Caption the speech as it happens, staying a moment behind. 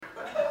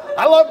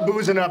I love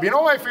boozing up. You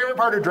know what my favorite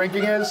part of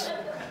drinking is?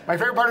 My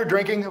favorite part of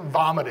drinking?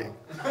 Vomiting.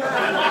 No,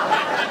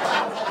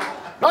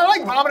 I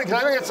like vomiting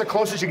because I think it's the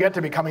closest you get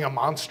to becoming a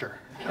monster,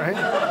 right?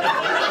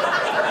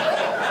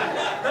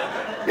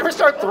 You ever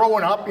start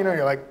throwing up? You know,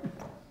 you're like...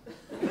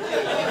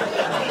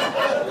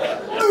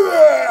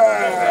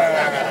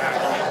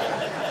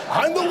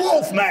 I'm the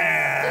wolf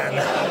man.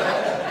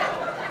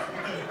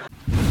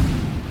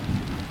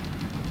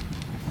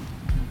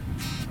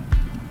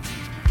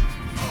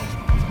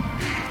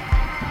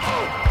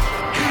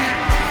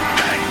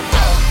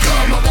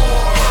 Welcome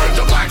aboard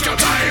the Blackout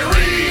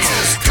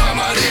Diaries. Come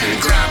on in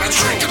and grab a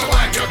drink of the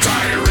Blackout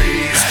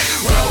Diaries.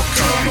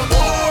 Welcome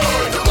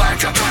aboard the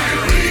Blackout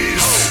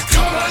Diaries.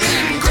 Come on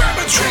in and grab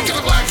a drink of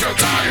the Blackout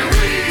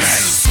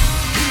Diaries.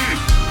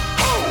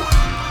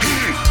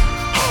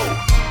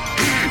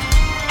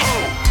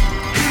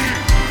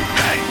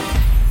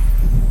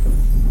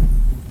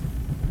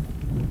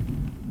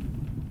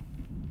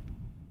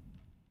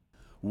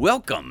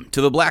 Welcome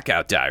to the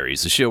Blackout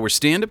Diaries, the show where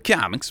stand-up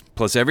comics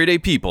plus everyday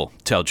people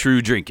tell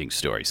true drinking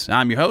stories.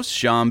 I'm your host,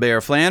 Sean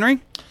Bear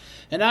Flannery.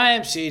 And I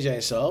am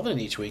CJ Sullivan.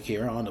 Each week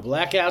here on the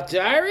Blackout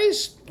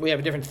Diaries, we have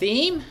a different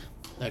theme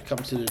that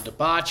comes to the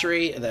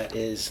debauchery that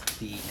is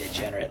the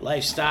degenerate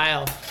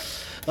lifestyle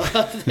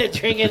of the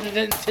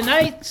drinking.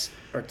 Tonight,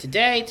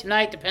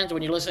 depends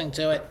when you're listening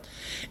to it,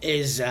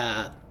 is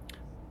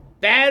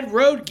bad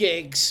road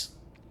gigs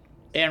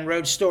and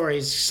road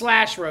stories /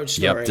 road stories.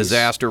 Yep,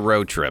 disaster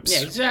road trips.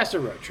 Yeah, disaster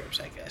road trips,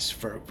 I guess.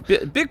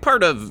 Big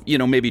part of,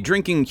 maybe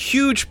drinking,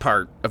 huge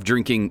part of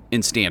drinking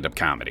in stand-up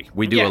comedy.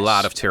 We do a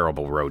lot of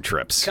terrible road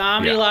trips.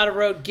 Comedy, a lot of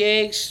road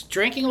gigs,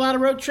 drinking, a lot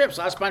of road trips, a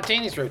lot of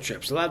spontaneous road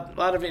trips. A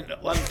lot of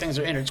things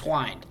are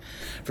intertwined,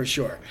 for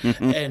sure.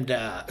 And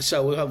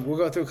so we'll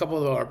go through a couple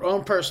of our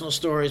own personal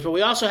stories, but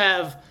we also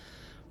have,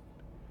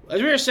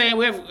 as we were saying,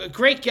 we have a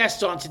great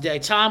guest on today,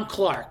 Tom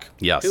Clark.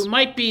 Yes. Who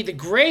might be the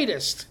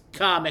greatest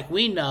comic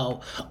we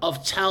know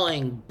of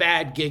telling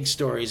bad gig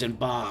stories and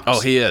bombs. Oh,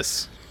 he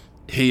is.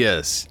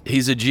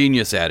 He's a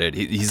genius at it.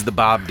 He's the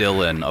Bob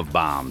Dylan of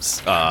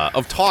bombs,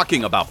 of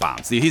talking about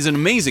bombs. He's an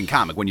amazing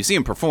comic. When you see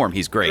him perform,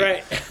 he's great.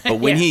 Right. But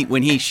when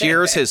he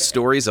shares his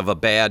stories of a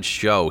bad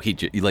show, he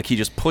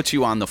just puts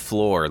you on the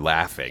floor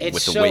laughing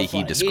with the way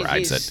he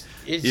describes it.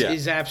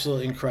 He's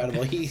absolutely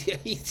incredible.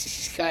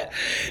 He's got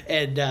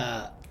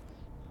and.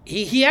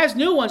 He has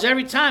new ones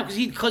every time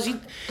because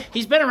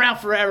he's been around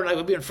forever. Like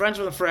we've been friends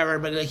with him forever,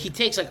 but he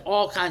takes like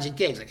all kinds of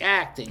gigs, like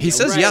acting. He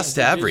says writing, yes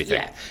to everything.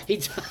 Yeah, he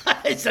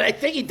does. And I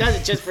think he does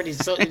it just for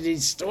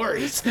these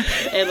stories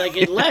and like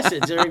in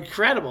lessons. They're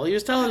incredible. He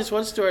was telling us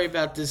one story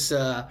about this.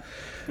 Oh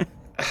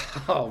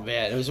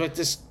man, it was like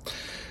this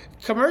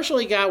commercial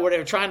he got where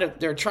they're trying to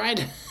they're trying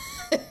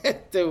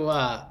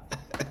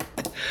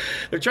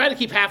to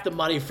keep half the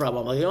money from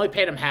him. Like they only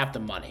paid him half the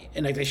money,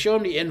 and like they show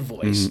him the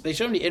invoice. They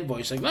show him the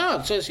invoice. Like, no,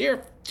 it says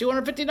here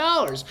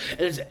 $250,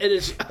 and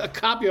it's a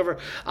copy over.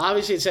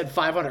 Obviously, it said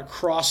 $500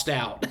 crossed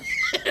out,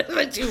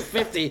 like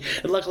 $250.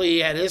 And luckily, he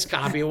had his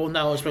copy. Well,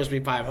 no, it was supposed to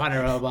be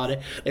 $500 about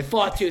it. They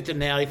fought tooth and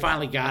nail. He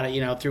finally got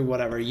it, through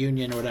whatever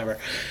union or whatever.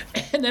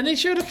 And then they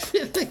showed him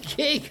the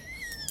gig.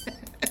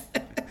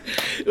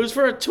 It was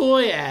for a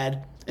toy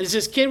ad. And it's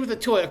this kid with a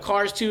toy, a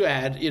Cars 2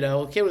 ad,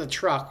 a kid with a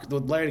truck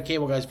with Larry the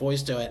Cable Guy's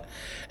voice to it.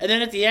 And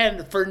then at the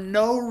end, for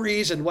no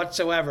reason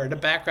whatsoever, in the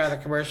background of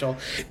the commercial,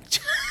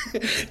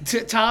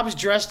 Tom's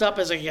dressed up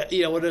as one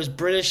of those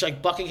British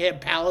Buckingham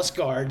Palace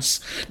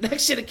guards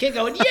next to the kid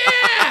going,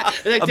 yeah!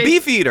 A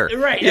beef eater.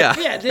 Right.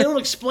 Yeah. They don't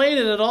explain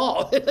it at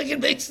all.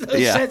 It makes no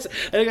sense.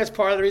 I think that's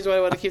part of the reason why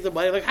I want to keep the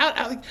money. Like,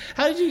 how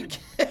did you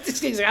get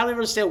these things? I don't even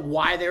understand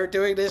why they were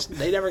doing this.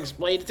 They never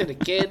explained it to the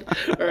kid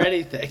or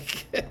anything.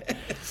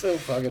 It's so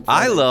fucking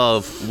funny. I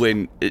love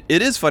when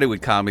it is funny when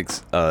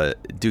comics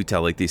do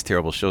tell these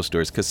terrible show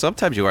stories, because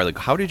sometimes you are like,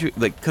 how did you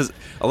because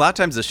a lot of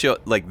times the show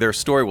their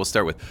story will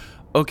start with,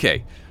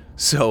 okay,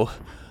 so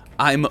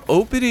I'm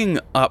opening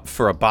up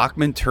for a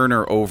Bachman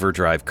Turner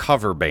Overdrive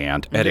cover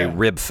band at a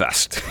rib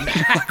fest.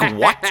 Like,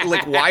 what?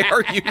 Like, why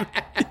are you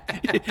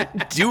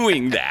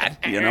doing that?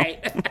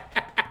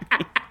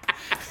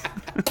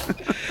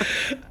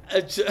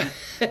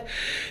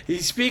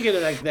 He's speaking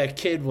of that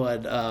kid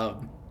one.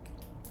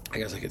 I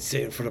guess I could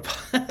say it for the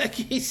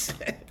podcast.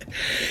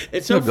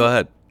 It's so go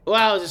ahead. Well,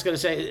 I was just gonna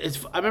say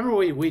I remember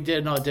we did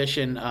an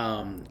audition.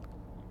 I don't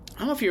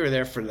know if you were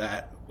there for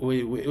that.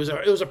 It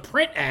was a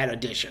print ad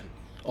audition.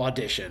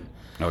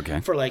 Okay.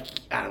 For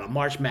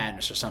March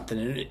Madness or something.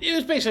 And it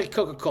was basically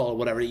Coca-Cola or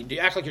whatever. You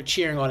act like you're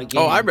cheering on a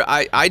game. Oh,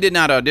 I did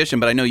not audition,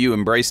 but I know you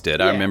embraced it.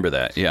 Yeah. I remember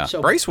that. Yeah.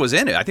 So, Bryce was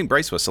in it. I think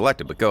Bryce was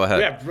selected, but go ahead.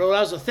 Yeah, well, that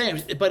was the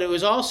thing. But it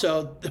was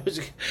also,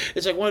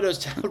 it's like one of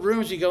those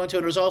rooms you go into,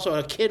 and there was also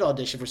a kid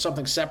audition for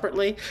something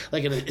separately.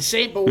 Like in the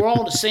same, but we're all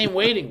in the same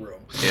waiting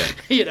room. Yeah.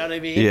 You know what I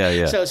mean?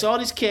 Yeah. So it's all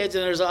these kids,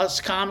 and there's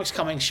us comics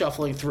coming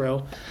shuffling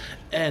through.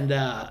 And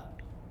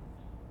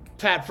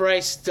Pat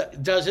Bryce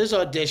does his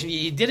audition.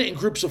 He did it in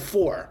groups of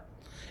 4.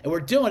 and we're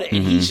doing it,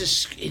 and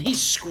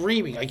he's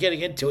screaming, like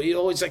getting into it. He's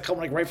always like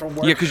coming like right from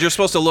work. Yeah, because you're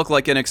supposed to look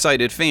like an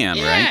excited fan, right?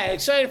 Yeah,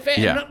 excited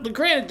fan. Yeah. No,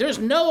 granted, there's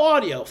no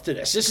audio to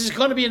this. This is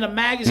going to be in a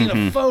magazine,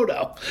 a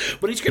photo.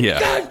 But he's screaming,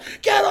 "Guys,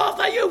 get off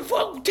that, you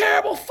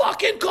terrible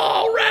fucking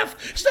call,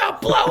 ref!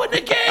 Stop blowing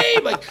the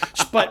game!" Like,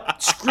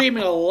 but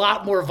screaming a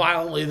lot more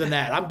violently than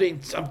that. I'm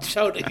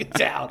toning it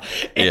down.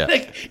 And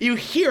like, you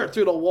hear it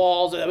through the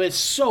walls. I mean, it's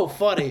so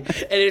funny.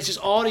 And it's just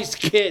all these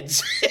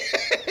kids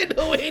in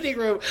the waiting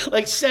room,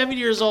 like 7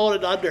 years old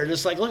and under,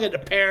 just like looking at the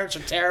parents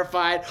are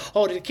terrified.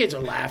 Oh, the kids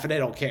are laughing. They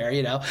don't care,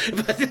 you know.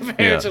 But the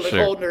parents are like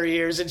holding their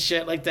ears and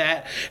shit like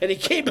that. And he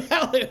came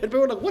out and we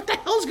were like, what the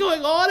hell's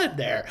going on in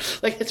there?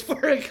 Like, it's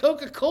for a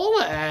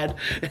Coca-Cola ad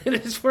and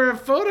it's for a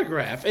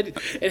photograph. And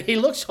he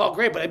looks all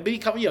great, but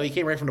he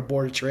came right from the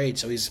Board of Trade,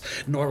 so he's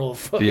normal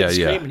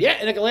screaming. Yeah,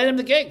 and it landed him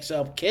the gig.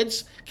 So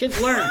kids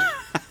learned.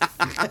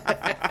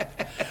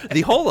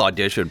 The whole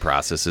audition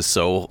process is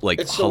so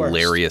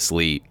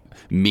hilariously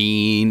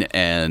mean,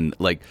 and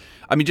like,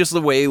 I mean, just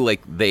the way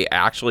like they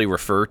actually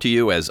refer to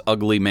you as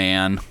ugly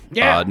man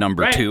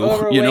number 2,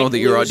 overweight you know, that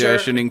you're loser,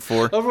 auditioning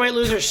for. Overweight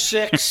loser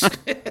 6.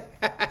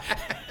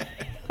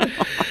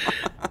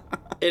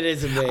 It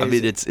is amazing. I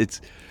mean,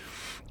 it's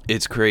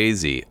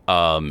crazy.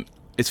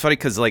 It's funny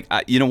because like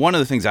one of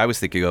the things I was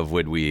thinking of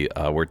when we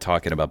were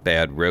talking about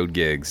bad road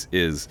gigs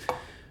is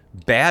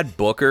bad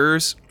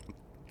bookers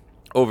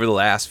over the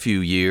last few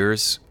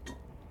years.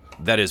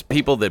 That is,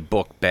 people that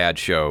book bad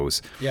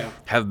shows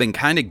have been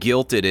kind of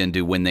guilted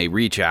into, when they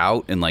reach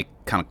out and like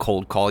kind of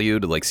cold call you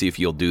to like see if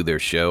you'll do their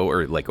show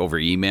or like over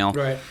email,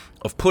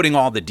 of putting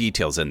all the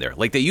details in there.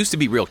 Like, they used to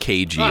be real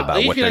cagey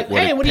about what it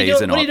pays. What are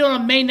you doing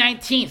on May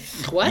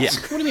 19th? What? Yeah.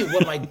 What do you mean,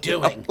 what am I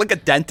doing? Like a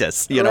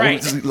dentist, you know,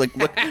 like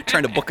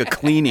trying to book a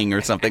cleaning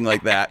or something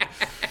like that.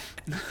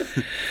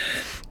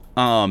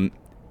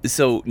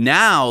 So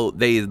now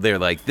they're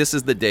like, this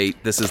is the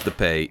date, this is the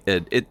pay.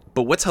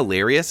 But what's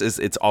hilarious is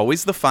it's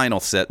always the final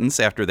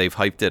sentence after they've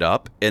hyped it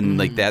up, and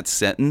like that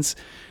sentence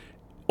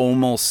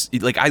almost,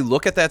 like, I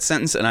look at that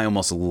sentence and I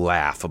almost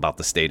laugh about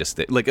the status.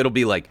 Like, it'll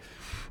be like,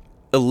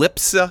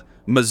 Ellipsa,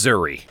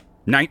 Missouri,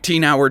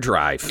 19-hour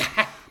drive,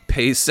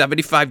 pays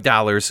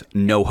 $75,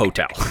 no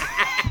hotel.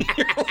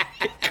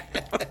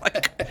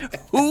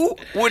 Who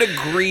would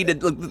agree to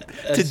do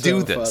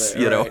this?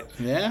 Funny, you know? Right.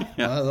 Yeah,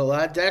 well, there's a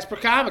lot of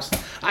desperate comics.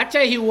 I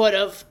tell you, he would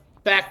have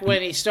back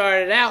when he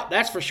started out.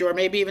 That's for sure.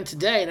 Maybe even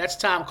today. And that's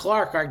Tom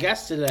Clark, our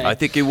guest today. I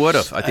think he would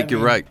have. I think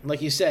you're right.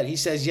 Like you said, he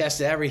says yes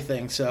to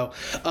everything. So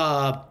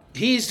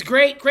he's a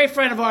great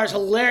friend of ours,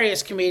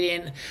 hilarious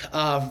comedian.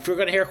 We're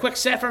going to hear a quick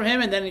set from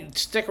him, and then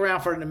stick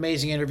around for an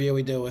amazing interview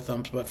we do with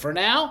him. But for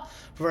now,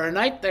 for a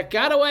night that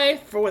got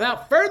away,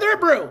 without further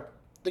ado,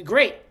 the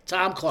great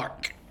Tom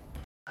Clark.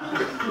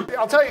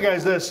 I'll tell you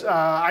guys this.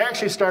 I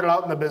actually started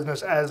out in the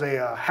business as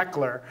a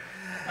heckler.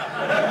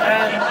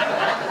 And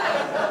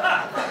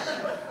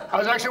I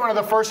was actually one of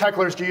the first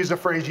hecklers to use the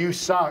phrase, "you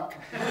suck."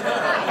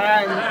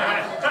 And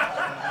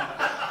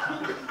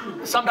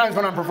sometimes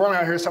when I'm performing,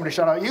 I hear somebody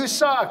shout out, "you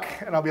suck."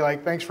 And I'll be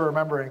like, "Thanks for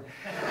remembering."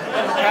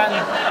 And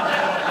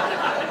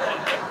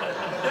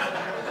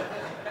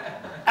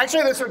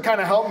actually, this would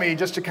kind of help me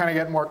just to kind of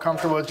get more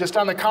comfortable. It's just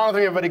on the count of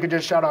 3, everybody could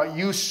just shout out,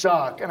 "you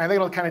suck." And I think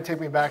it'll kind of take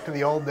me back to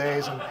the old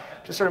days and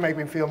just sort of make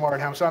me feel more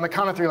at home. So on the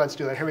count of 3, let's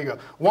do that. Here we go.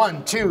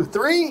 1, 2,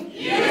 3.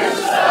 You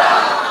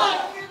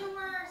suck! You're the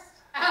worst.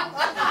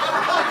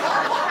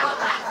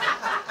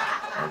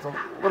 That's a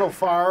little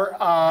far.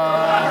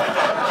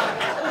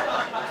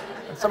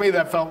 Some of you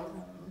that felt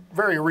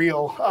very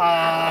real.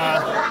 I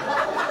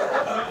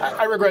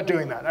regret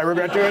doing that.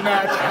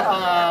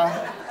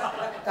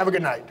 Have a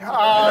good night.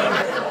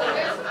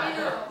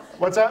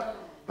 What's that?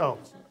 Oh,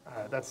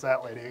 that's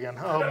that lady again.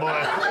 Oh,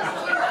 boy.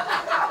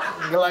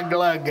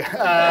 Glug.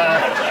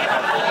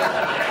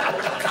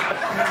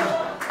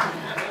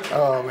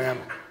 Oh, man.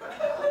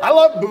 I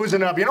love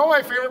boozing up. You know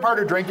what my favorite part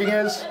of drinking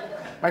is?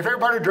 My favorite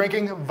part of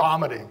drinking?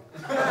 Vomiting.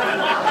 No,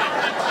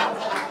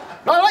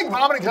 I like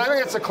vomiting because I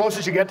think it's the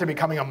closest you get to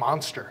becoming a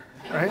monster,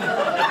 right?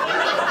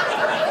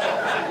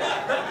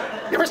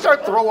 You ever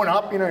start throwing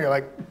up? You know, you're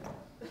like...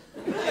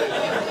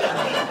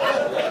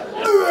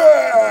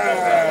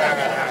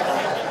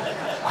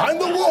 I'm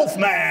the wolf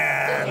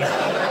man.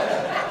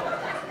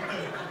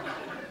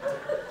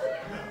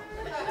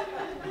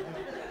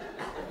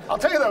 I'll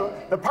tell you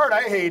the part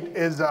I hate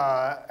is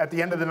at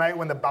the end of the night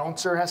when the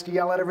bouncer has to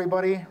yell at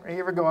everybody. Right? You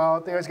ever go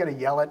out, they always got to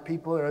yell at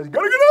people. They're always,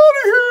 "Gotta get out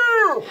of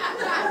here!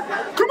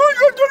 Come on, you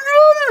guys gotta get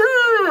out of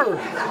here!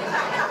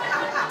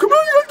 Come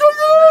on, you guys gotta get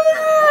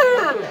out of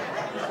here!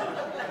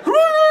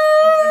 Come on!"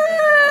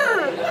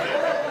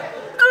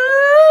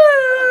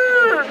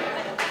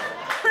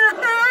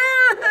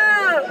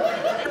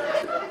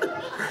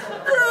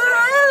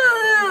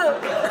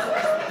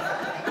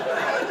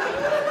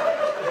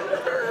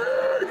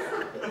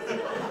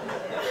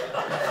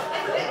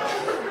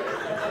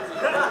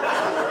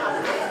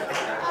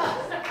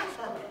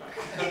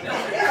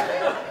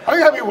 I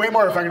think that'd be way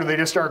more effective if they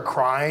just start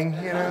crying,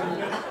 you know?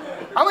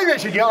 I don't think they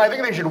should yell. I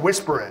think they should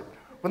whisper it.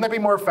 Wouldn't that be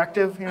more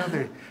effective? You know,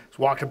 they just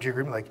walked up to your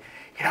group and like,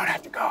 you don't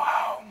have to go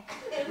home,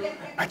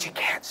 but you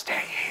can't stay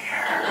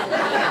here.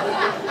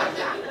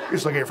 You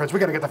just look at your friends, we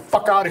gotta get the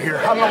fuck out of here.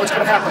 I don't know what's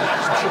gonna happen.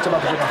 Some shit's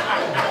about to go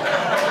down.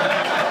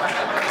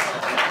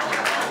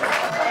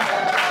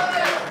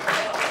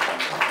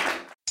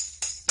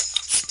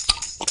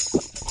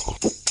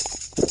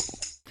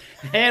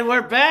 And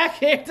we're back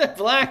here to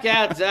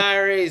Blackout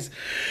Diaries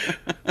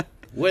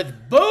with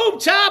Boom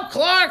Tom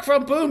Clark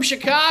from Boom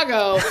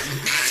Chicago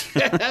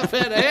up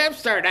in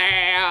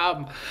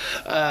Amsterdam.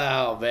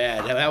 Oh,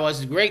 man. That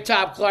was great,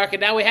 Tom Clark. And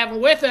now we have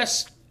him with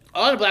us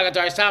on the Blackout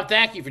Diaries. Tom,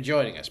 thank you for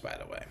joining us, by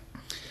the way.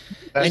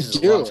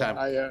 Thank you. Long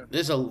time.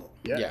 This is a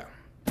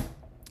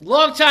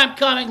long time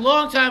coming,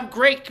 long time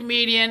great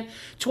comedian.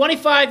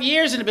 25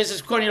 years in the business,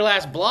 according to your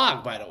last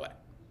blog, by the way.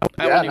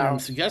 I wouldn't even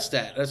suggest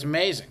that. That's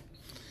amazing.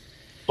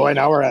 Boy,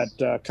 now we're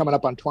at coming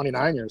up on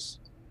 29 years.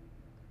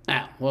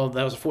 Ah, well,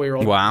 that was a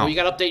 4-year-old. Wow. Well, you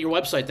got to update your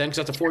website then,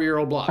 because that's a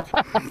 4-year-old blog.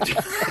 I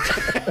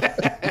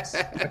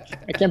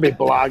can't be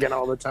blogging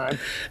all the time.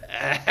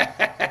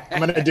 I'm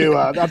going to do,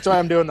 that's why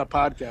I'm doing the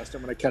podcast.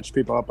 I'm going to catch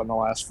people up on the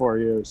last 4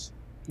 years.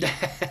 Yeah,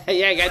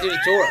 you got to do the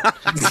tour.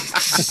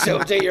 So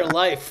update your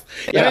life.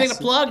 You have anything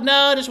to plug? No,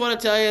 I just want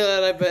to tell you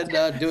that I've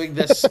been doing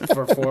this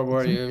for 4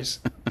 more years.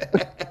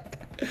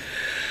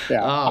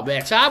 Yeah. Oh,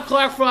 man. Tom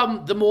Clark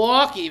from the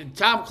Milwaukee.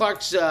 Tom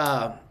Clark's,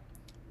 oh,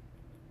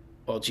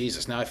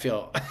 Jesus, now I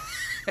feel...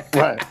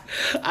 Right.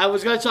 I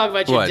was going to talk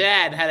about your What?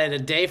 dad had a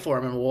day for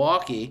him in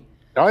Milwaukee.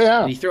 Oh,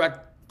 yeah. And he threw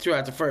out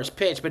the first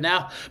pitch, but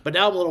now I'm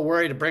a little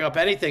worried to bring up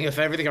anything if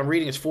everything I'm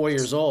reading is 4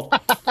 years old.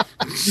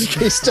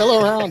 He's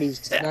still around.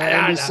 He's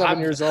 97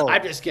 years old.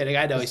 I'm just kidding.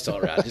 I know he's still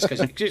around because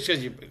I do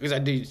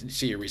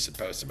see your recent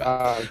posts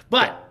about it.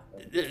 But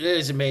it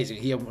is amazing.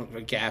 He had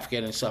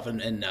Gaffigan and stuff, and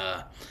then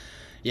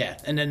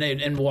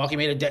Milwaukee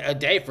made a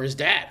day for his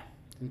dad.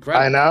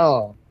 Incredible. I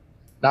know.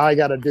 Now I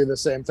got to do the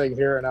same thing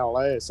here in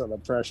LA, so the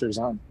pressure's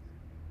on.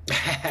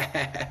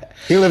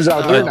 He lives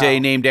out here A day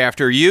named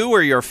after you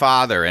or your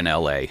father in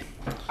L.A.?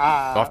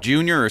 Off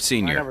junior or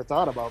senior? I never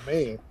thought about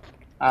me.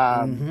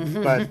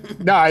 But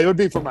no, it would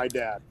be for my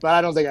dad. But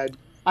I don't think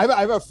I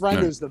have a friend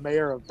who's the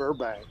mayor of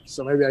Burbank,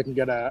 so maybe I can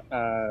get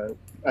a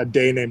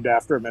day named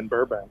after him in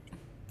Burbank.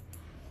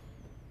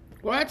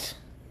 What?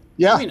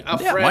 Yeah. I mean, a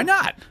friend why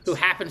not? who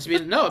happens to be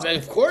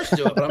of course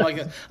do it. But I'm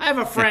like, I have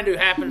a friend who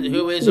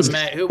he's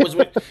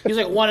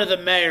like one of the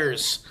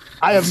mayors.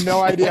 I have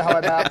no idea how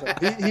it happened.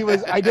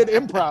 I did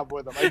improv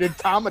with him. I did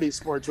comedy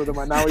sports with him,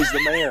 and now he's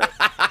the mayor.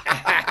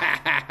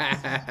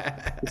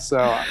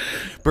 So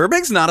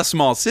Burbank's not a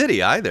small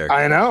city either.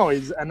 I know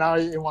and now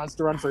he wants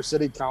to run for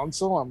city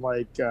council. I'm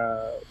like,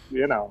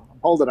 I'm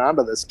holding on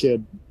to this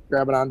kid,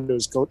 grabbing onto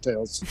his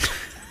coattails.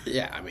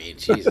 Yeah, I mean,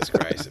 Jesus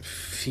Christ,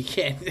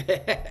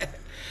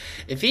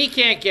 if he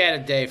can't get a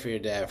day for your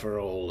dad for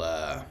old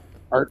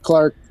Art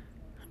Clark.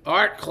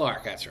 Art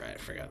Clark, that's right. I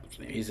forgot his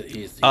name. He's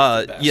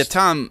the best. Yeah,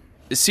 Tom,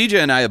 CJ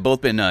and I have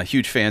both been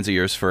huge fans of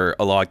yours for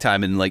a long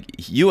time, and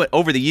like you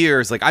over the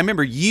years, like I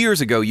remember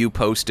years ago you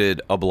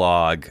posted a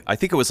blog. I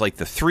think it was like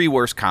the 3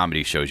 worst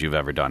comedy shows you've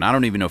ever done. I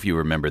don't even know if you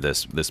remember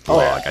this blog.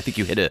 Oh, yeah. I think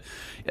you hit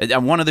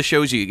on one of the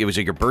shows. It was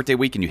like your birthday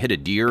week, and you hit a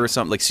deer or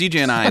something. Like CJ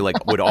and I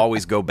would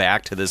always go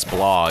back to this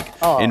blog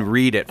and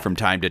read it from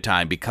time to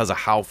time because of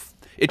how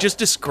it just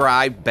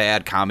described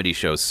bad comedy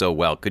shows so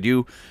well. Could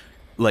you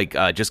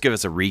just give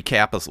us a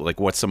recap of like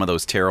what some of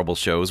those terrible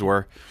shows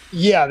were?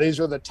 Yeah, these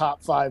were the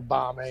top 5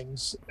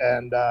 bombings,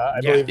 and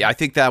I believe. Yeah, I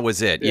think that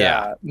was it.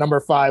 Yeah. Number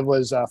 5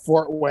 was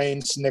Fort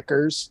Wayne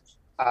Snickers.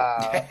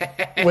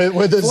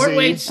 With a Fort Z.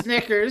 Wayne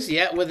Snickers,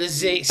 with a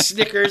Z.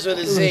 Snickers with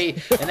a Z.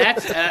 And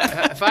that's,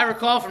 if I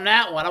recall from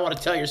that one, I want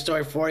to tell your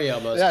story for you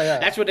almost. Yeah.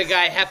 That's when the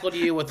guy heckled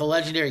you with the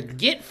legendary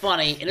Get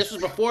Funny, and this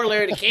was before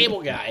Larry the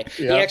Cable Guy.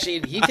 Yeah.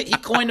 He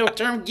coined the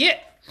term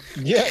Get.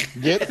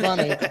 Get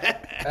funny.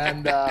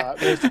 And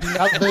there's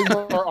nothing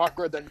more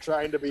awkward than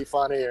trying to be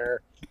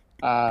funnier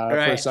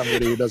for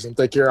somebody who doesn't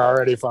think you're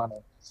already funny.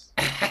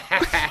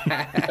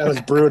 It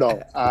was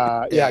brutal.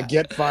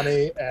 Get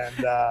funny,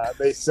 and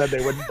they said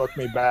they wouldn't book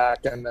me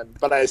back,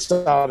 but I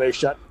saw they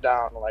shut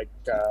down like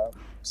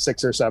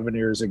 6 or 7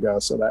 years ago,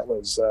 so that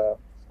was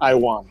I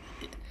won.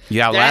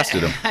 Yeah,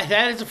 outlasted him.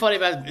 That is funny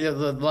about a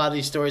lot of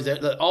these stories.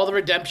 That all the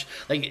redemption,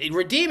 like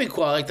redeeming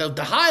quality, like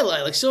the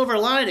highlight, like silver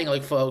lining,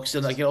 like folks,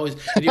 and like you always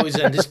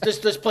end.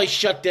 This place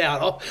shut down.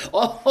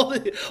 All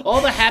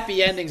the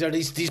happy endings are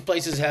these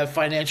places have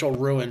financial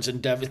ruins and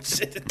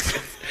devastated.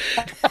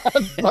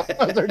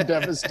 They're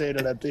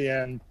devastated at the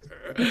end.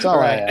 That's all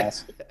I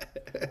ask.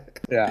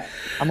 Yeah,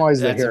 I'm always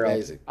the hero.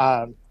 Amazing.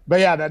 But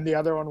yeah, then the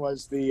other one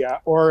was the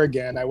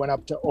Oregon. I went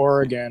up to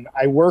Oregon.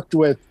 I worked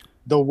with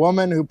the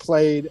woman who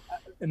played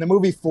in the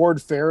movie Ford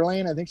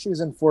Fairlane. I think she was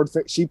in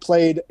she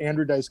played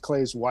Andrew Dice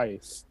Clay's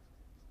wife.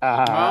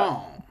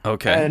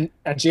 Okay.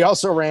 And she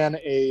also ran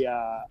a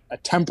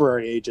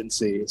temporary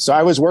agency. So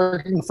I was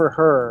working for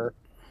her,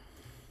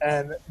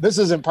 and this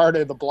isn't part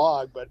of the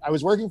blog, but I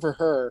was working for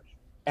her,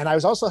 and I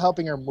was also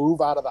helping her move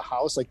out of the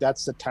house. Like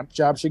that's the temp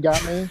job she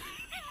got me.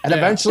 And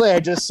eventually I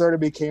just sort of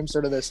became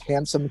sort of this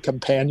handsome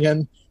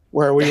companion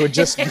where we would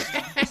just,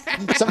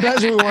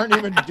 sometimes we weren't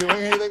even doing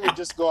anything. We'd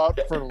just go out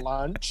for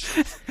lunch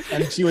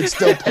and she would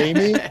still pay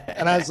me.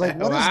 And I was like,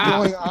 what is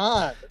going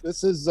on?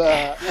 This is,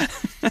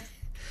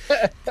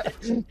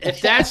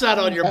 if that's not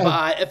on your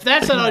bio,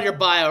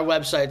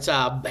 website's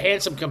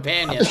handsome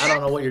companion, I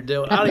don't know what you're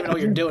doing. I don't even know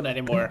what you're doing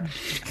anymore.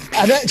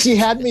 And then she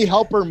had me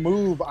help her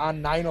move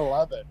on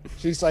 9/11.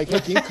 She's like, hey,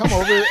 can you come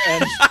over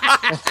and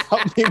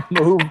help me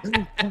move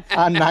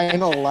on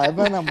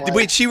 9/11? I'm like,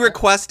 wait, she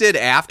requested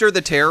after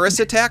the terrorist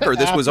attack, or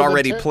this was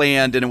already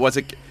planned and it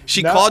wasn't?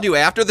 She called you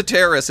after the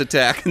terrorist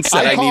attack and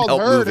said, I need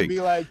help moving. To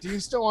be like, do you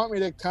still want me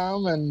to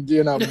come and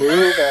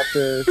move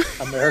after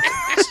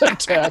America's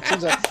attack?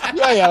 She's like,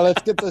 yeah,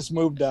 let's get this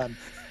move done.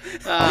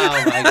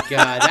 Oh my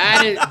God,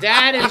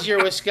 that is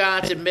your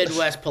Wisconsin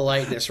Midwest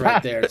politeness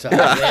right there, Tom.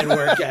 And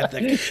work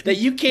ethic that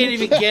you can't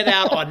even get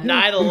out on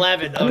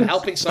 9/11 of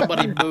helping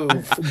somebody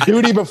move.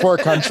 Duty before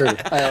country.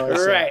 I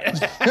always right.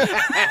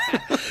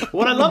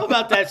 What I love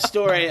about that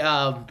story,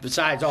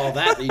 besides all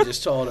that you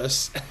just told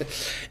us,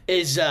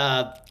 is.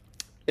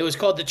 It was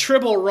called the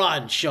Tribble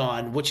Run,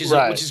 Sean, which is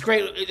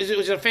great. It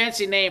was a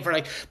fancy name for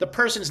like the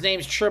person's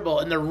name's Tribble,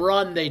 and the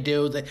run they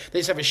do, they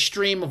just have a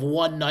stream of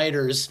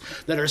one-nighters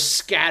that are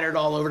scattered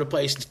all over the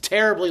place,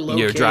 terribly located.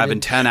 You're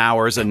driving 10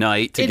 hours a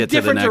night to get to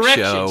the next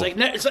show. Like,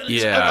 it's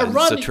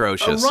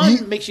atrocious. A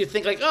run makes you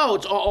think like, oh,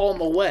 it's all on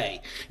the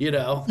way,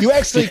 You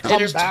actually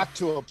come back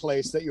to a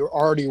place that you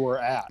already were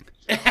at.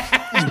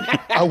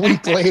 A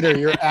week later,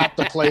 you're at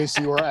the place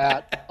you were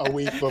at a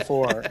week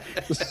before.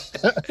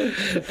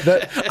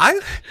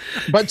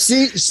 But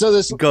see, so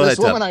this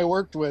woman I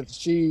worked with,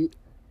 she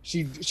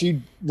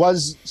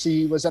was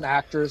an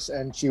actress,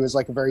 and she was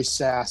like a very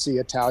sassy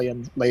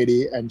Italian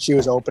lady, and she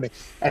was opening,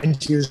 and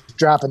she was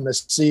dropping the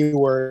C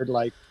word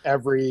like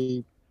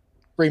every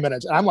 3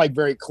 minutes. And I'm like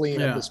very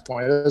clean at this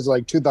point. It was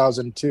like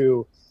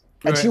 2002,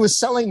 and she was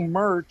selling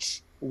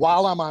merch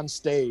while I'm on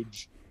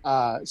stage,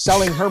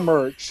 selling her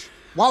merch.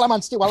 While I'm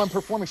on stage, while I'm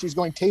performing, she's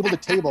going table to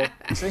table,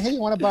 saying, "Hey, you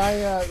want to buy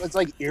it's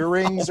like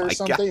earrings or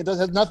something?" God. It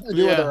has nothing to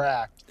do with her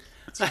act.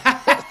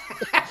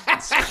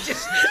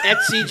 Just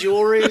Etsy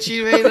jewelry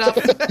she made up.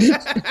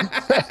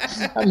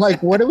 I'm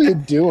like, what are we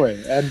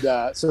doing?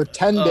 And so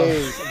 10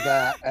 days of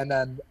that,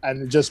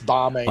 and just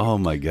bombing. Oh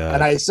my God!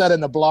 And I said in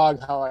the blog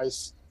how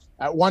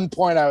at one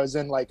point I was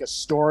in like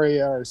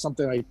Astoria or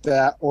something like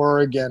that,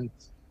 Oregon,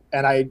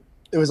 and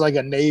it was like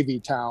a Navy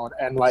town,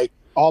 and like.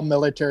 All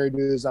military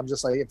dudes, I'm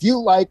just like, if you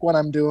like what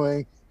I'm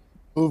doing,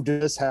 move to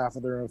this half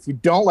of the room. If you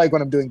don't like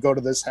what I'm doing, go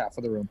to this half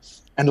of the room.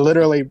 And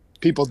literally,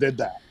 people did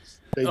that.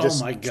 They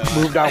just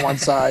moved on one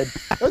side.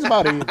 It was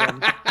about even.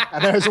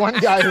 And there was one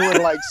guy who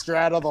would like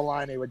straddle the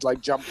line. He would like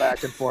jump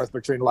back and forth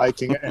between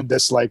liking and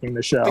disliking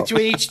the show.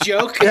 Between each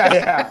joke?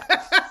 Yeah.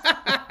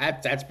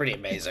 That's pretty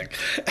amazing.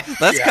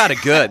 That's kind of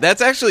good.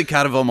 That's actually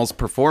kind of almost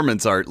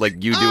performance art,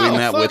 like you doing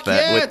that with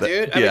that.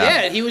 Dude.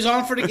 I mean, he was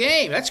on for the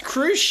game. That's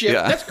cruise ship.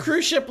 Yeah. That's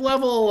cruise ship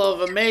level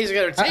of amazing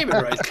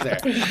entertainment right there.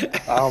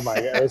 Oh my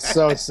God, it was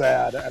so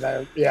sad.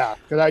 And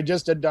because I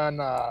just had done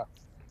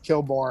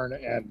Kilborn,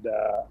 and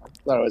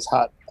thought it was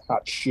hot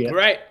shit.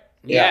 Right.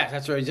 Yeah,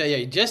 that's what he said. Yeah,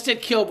 you just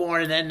did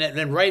Kilborn, and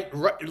then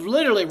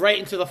literally right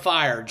into the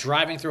fire,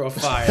 driving through a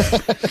fire.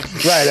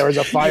 Right, there was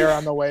a fire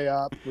on the way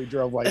up. We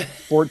drove like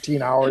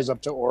 14 hours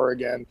up to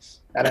Oregon,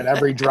 and then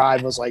every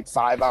drive was like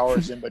 5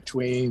 hours in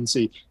between. So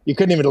you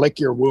couldn't even lick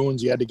your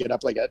wounds. You had to get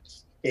up like at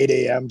 8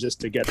 a.m.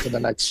 just to get to the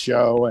next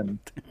show, and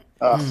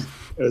it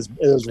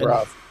was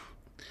rough.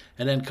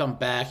 And then come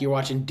back. You're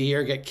watching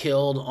deer get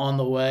killed on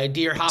the way.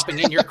 Deer hopping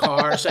in your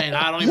car saying,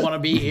 I don't even want to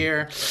be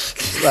here.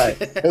 Right.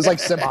 It was like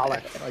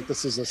symbolic. Like,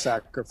 this is a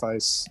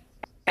sacrifice.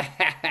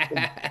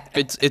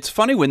 It's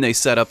funny when they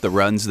set up the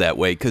runs that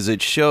way, because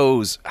it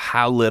shows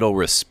how little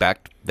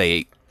respect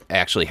they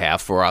actually have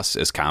for us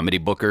as comedy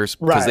bookers.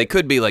 Because they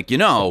could be like,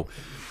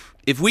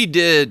 if we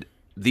did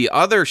the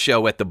other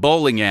show at the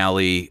bowling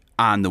alley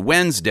on the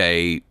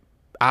Wednesday,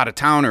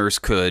 out-of-towners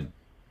could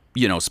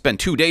spend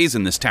 2 days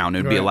in this town.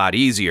 It'd be a lot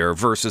easier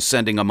versus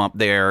sending them up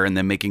there and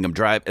then making them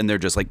drive. And they're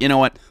just like, you know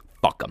what?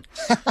 Fuck them.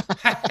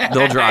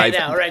 They'll drive.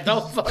 I know, right?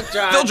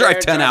 They'll drive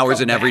 10 hours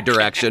in every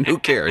direction. Who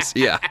cares?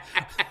 Yeah.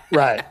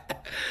 Right.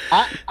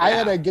 I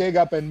had a gig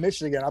up in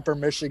Michigan, Upper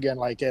Michigan,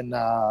 like in,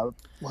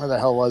 where the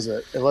hell was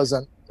it?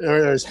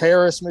 There's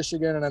Harris,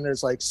 Michigan, and then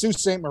there's like Sault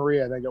Ste.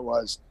 Marie, I think it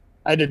was.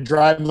 I had to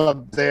drive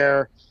up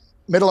there,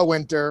 middle of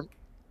winter.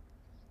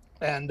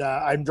 And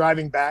I'm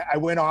driving back. I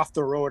went off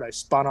the road. I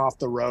spun off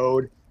the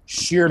road,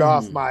 sheared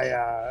off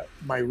my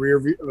my rear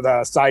view,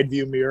 the side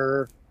view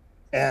mirror,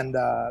 and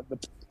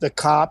the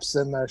cops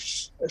and the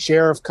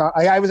sheriff.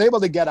 I was able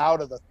to get out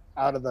of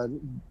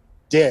the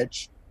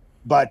ditch,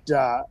 but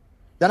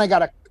then I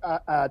got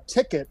a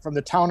ticket from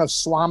the town of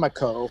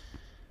Swamico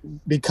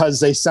because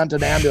they sent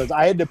an ambulance.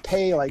 I had to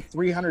pay like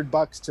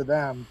 $300 to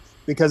them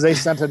because they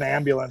sent an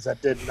ambulance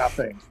that did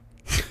nothing.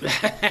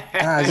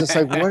 And I was just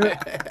like, what?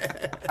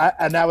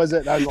 And that was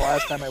it. That was the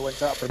last time I went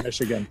to Upper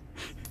Michigan.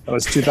 That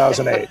was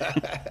 2008.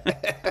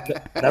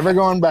 Never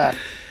going back.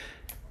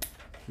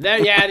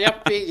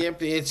 Yep.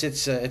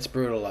 It's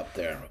brutal up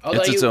there.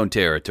 Although It's its own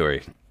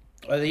territory.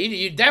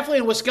 You definitely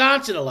in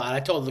Wisconsin a lot.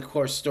 I told the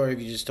course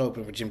story you just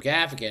opened for Jim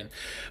Gaffigan,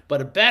 but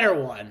a better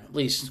one, at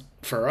least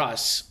for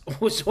us,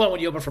 was the one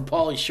when you opened for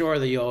Pauly Shore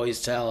that you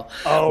always tell.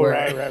 Oh,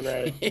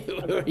 right.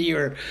 You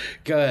were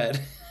good.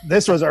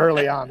 This was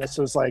early on. This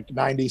was like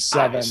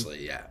 97.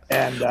 Obviously, yeah.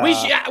 And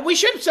we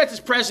should set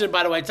this precedent,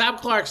 by the way. Tom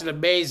Clark's an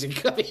amazing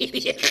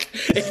comedian.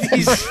 We're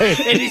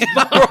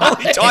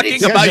only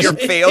talking about your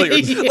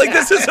failures. Like,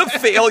 this is a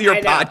failure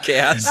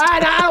podcast. I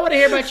don't want to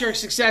hear about your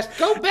success.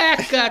 Go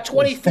back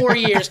 24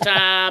 years,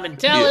 Tom, and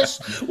tell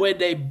us when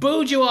they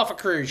booed you off a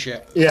cruise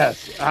ship.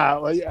 Yes.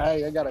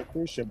 I got a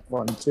cruise ship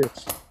one, too.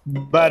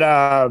 But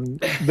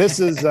this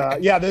was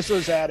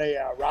at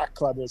a rock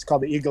club. It was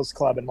called the Eagles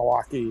Club in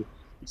Milwaukee.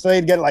 So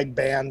they'd get like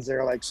bands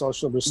there, like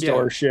Social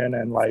Distortion,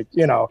 and like,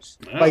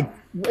 like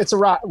it's a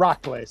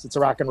rock place. It's a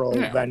rock and roll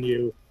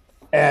venue.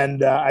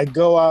 And I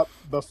go up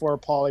before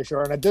Pauly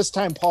Shore. And at this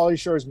time, Pauly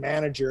Shore's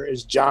manager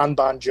is John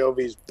Bon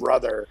Jovi's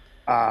brother.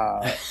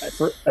 I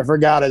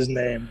forgot his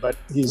name, but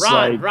he's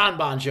Ron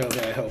Bon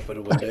Jovi, I hope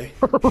it would be.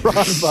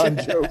 Ron Bon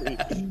Jovi.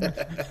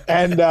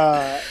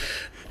 And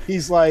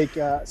he's like,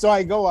 so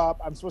I go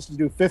up. I'm supposed to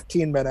do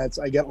 15 minutes.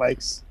 I get like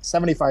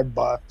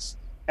 $75.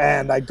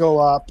 And I go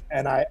up,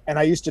 and I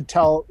used to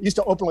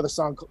open with a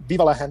song called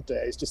Viva la Gente.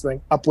 I used to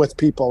sing "Up with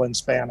People" in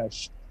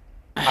Spanish,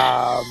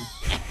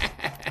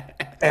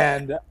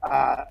 and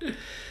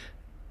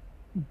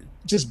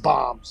just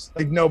bombs.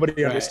 Like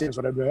nobody understands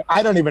what I'm doing.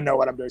 I don't even know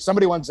what I'm doing.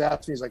 Somebody once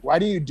asked me, "He's like, why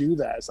do you do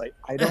that?" It's like,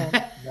 I don't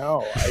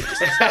know. I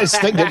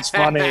just think it's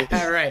funny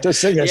to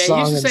sing a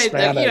song in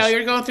Spanish. Like,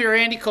 you're going through your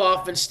Andy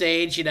Kaufman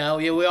stage.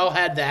 We all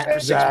had that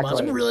for 6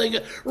 months. I'm really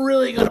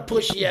going to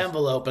push the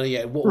envelope. But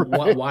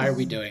why are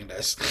we doing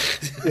this?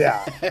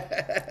 Yeah.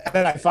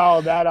 Then I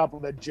followed that up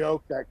with a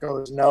joke that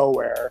goes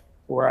nowhere,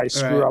 where I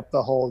screw up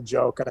the whole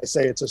joke and I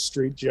say it's a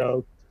street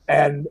joke,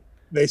 and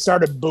they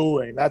started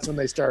booing. That's when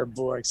they started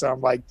booing. So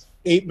I'm like,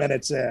 8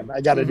 minutes in, I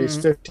got to do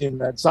 15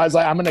 minutes. So I was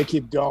like, I'm going to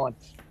keep going.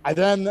 I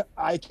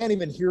can't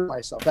even hear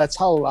myself. That's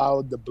how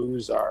loud the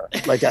boos are.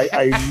 Like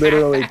I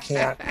literally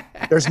can't.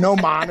 There's no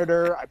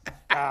monitor.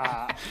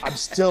 I'm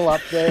still up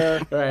there.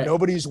 Right.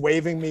 Nobody's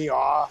waving me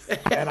off.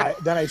 And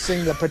then I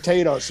sing the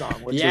potato song,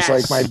 which is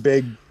like my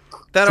big.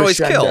 That always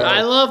killed.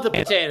 I love the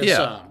potato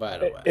song, by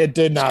the way. It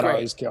did not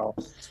always kill.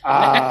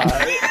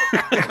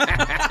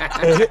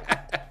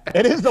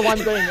 It is the one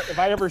thing. If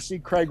I ever see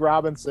Craig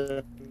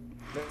Robinson,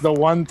 the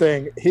one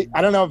thing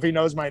I don't know if he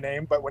knows my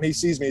name, but when he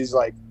sees me, he's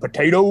like,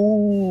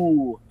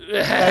 potato.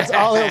 That's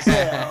all he'll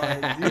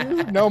say. Do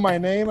you know my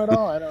name at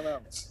all? I don't know.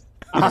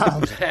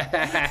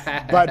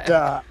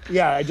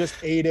 I just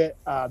ate it.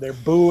 They're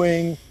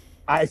booing.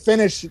 I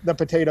finished the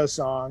potato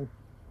song.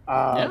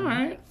 All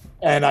right.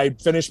 And I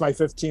finished my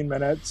 15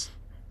 minutes.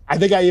 I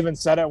think I even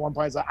said at one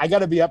point, I got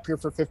to be up here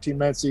for 15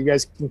 minutes, so you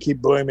guys can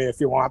keep booing me if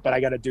you want, but I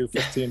got to do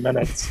 15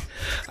 minutes.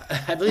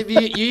 I believe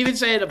you even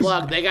say in the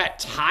blog they got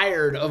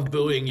tired of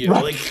booing you.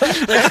 Right.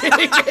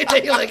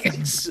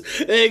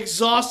 They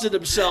exhausted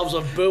themselves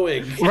of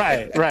booing.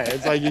 Right.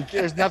 It's like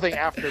there's nothing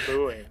after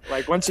booing.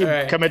 Like once you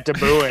commit to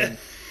booing,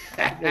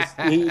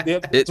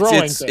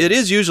 it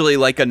is usually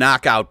like a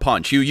knockout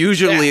punch. You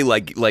usually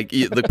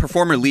the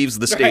performer leaves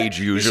the stage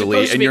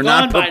usually, and you're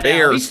not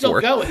prepared He's still for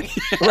going.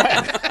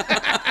 Right.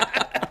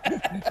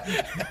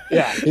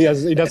 Yeah,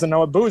 he doesn't know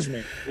what boos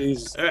me.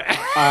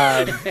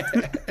 And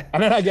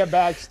then I get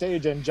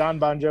backstage, and John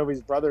Bon Jovi's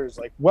brother is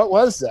like, "What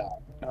was that?"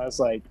 And I was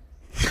like,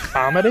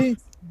 "Comedy."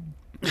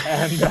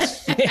 And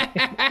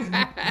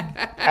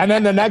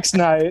then the next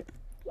night,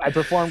 I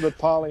performed with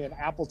Pauly in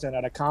Appleton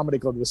at a comedy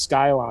club, the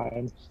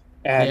Skyline.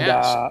 And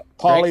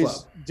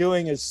Pauly's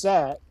doing his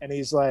set, and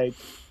he says,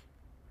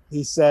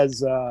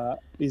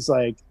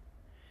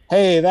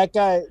 "Hey, that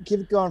guy, keep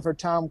it going for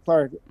Tom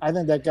Clark. I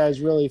think that guy's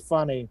really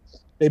funny.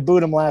 They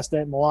booed him last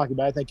night in Milwaukee,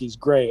 but I think he's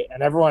great."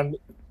 And everyone,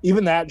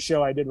 even that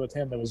show I did with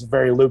him, that was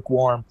very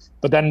lukewarm.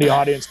 But then the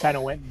audience kind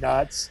of went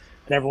nuts.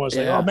 And everyone was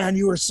like, "Oh man,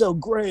 you were so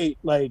great!"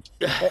 Like,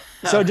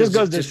 so it just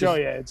goes to show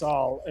you, it's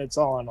all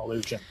an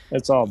illusion.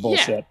 It's all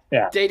bullshit.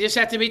 Yeah. They just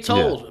have to be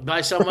told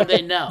by someone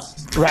they know.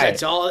 Right.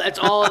 That's all.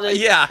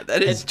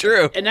 That is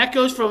true. And that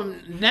goes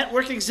from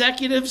network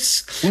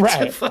executives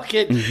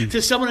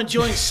to someone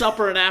enjoying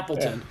supper in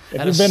Appleton.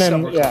 Yeah. If you've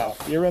been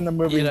you're in the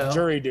movie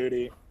Jury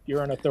Duty.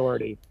 You're an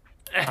authority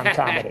on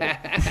comedy.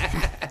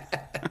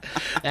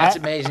 That's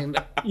amazing.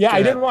 Yeah,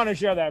 I did want to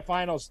share that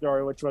final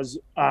story, which was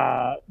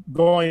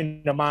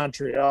going to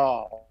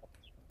Montreal,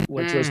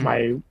 which was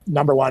my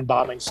number one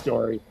bombing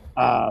story.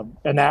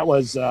 And that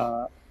was,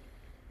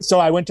 so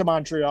I went to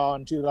Montreal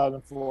in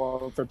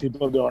 2004. For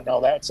people who don't know,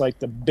 that's like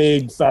the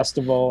big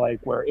festival, like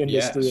where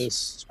industry is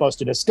supposed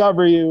to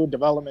discover you,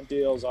 development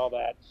deals, all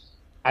that.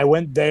 I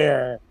went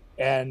there,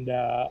 and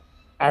I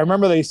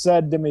remember they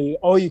said to me,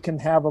 "Oh, you can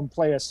have them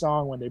play a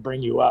song when they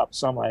bring you up."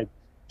 So I'm like,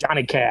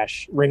 Johnny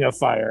Cash, Ring of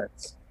Fire.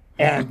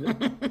 And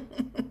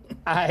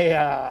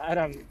I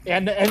don't,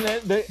 and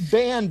the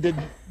band did,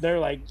 they're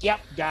like,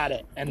 "Yep, got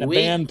it." And the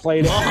band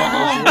played it.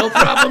 No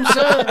problem,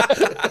 sir.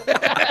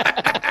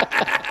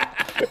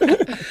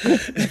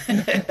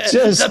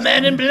 The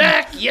Man in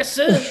Black, yes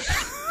sir.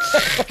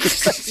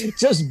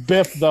 Just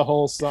Biff the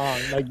whole song,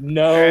 like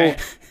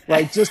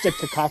like just a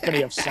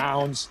cacophony of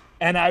sounds.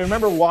 And I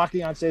remember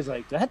walking on stage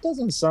like, that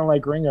doesn't sound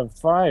like Ring of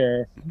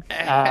Fire.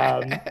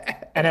 And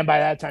then by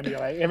that time, you're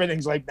like,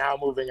 everything's like now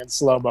moving in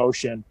slow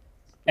motion.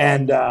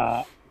 And,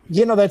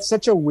 that's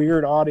such a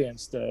weird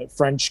audience, the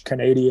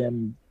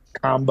French-Canadian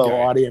combo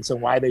audience,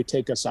 and why they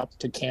take us up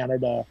to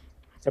Canada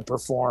to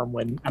perform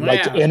when I'm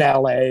like in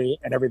LA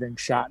and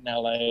everything's shot in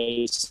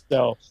LA.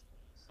 So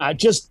I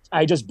just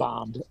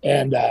bombed.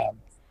 And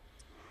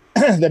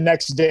the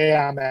next day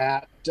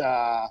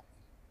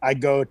I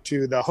go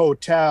to the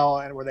hotel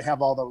and where they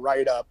have all the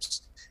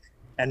write-ups,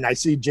 and I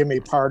see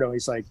Jimmy Pardo.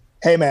 He's like,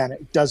 hey man,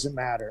 it doesn't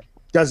matter.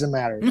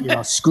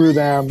 Screw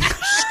them.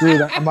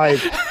 I'm like,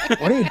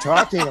 what are you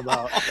talking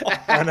about?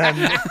 And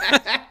then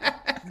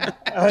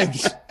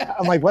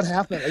I'm like, what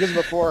happened? This is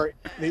before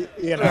the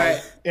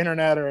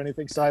internet or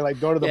anything. So I like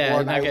go to the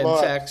board and I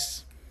look,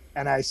 text.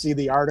 And I see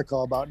the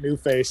article about New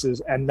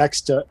Faces, and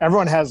next to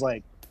everyone has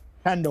like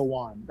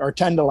 10-1 or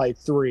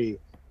 10-3.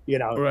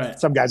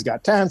 Some guys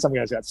got 10, some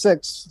guys got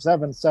 6,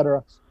 7,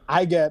 etc.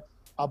 I get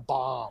a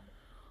bomb,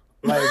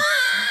 like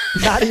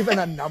not even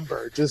a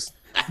number, just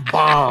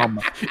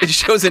bomb. It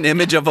shows an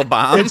image of a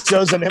bomb. It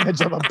shows an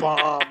image of a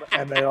bomb,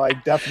 and they're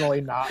like,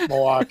 definitely not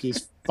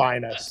Milwaukee's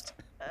finest.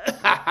 And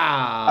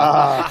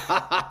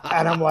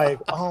I'm like,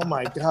 oh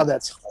my god,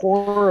 that's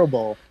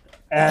horrible.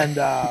 And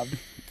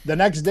the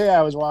next day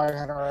I was walking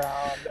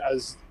around, I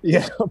was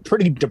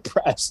pretty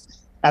depressed,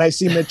 and I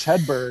see Mitch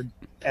Hedberg.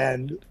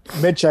 And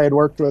Mitch I had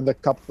worked with a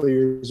couple of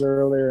years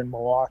earlier in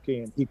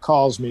Milwaukee, and he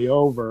calls me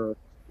over.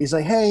 He's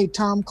like, hey,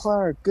 Tom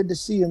Clark, good to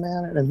see you,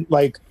 man. And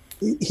like,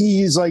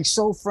 he's like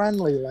so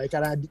friendly. Like,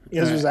 and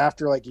this was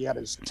after like he had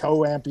his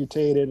toe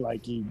amputated,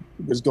 like he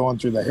was going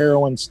through the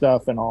heroin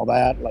stuff and all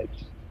that. Like,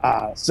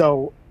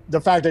 so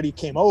the fact that he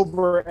came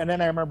over, and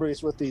then I remember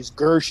he's with these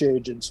Gersh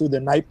agents who the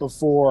night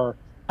before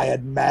I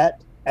had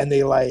met, and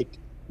they like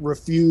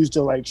refused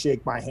to like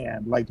shake my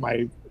hand. Like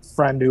my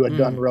friend who had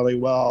done really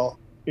well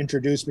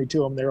introduced me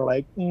to him. They were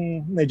like,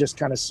 they just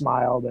kind of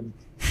smiled and,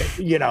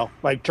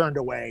 like turned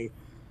away.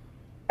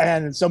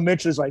 And so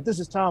Mitch was like, this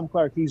is Tom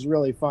Clark. He's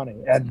really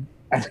funny. And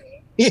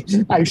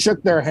I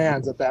shook their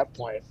hands at that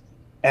point.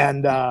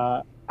 And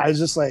I was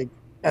just like,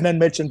 and then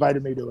Mitch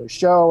invited me to his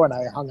show, and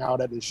I hung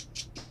out at his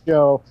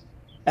show.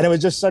 And it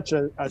was just such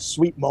a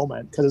sweet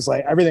moment, because it's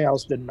like everything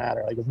else didn't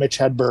matter. Like if Mitch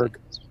Hedberg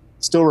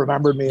still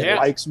remembered me and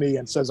likes me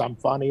and says I'm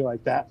funny,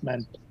 like that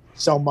meant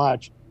so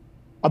much.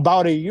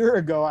 About a year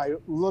ago,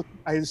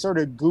 I sort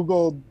of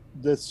Googled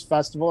this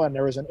festival, and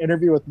there was an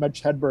interview with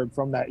Mitch Hedberg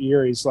from that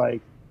year. He's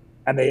like,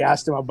 and they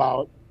asked him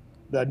about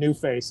the New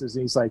Faces,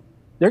 and he's like,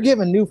 they're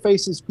giving New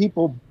Faces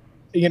people,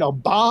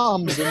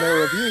 bombs in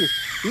their reviews.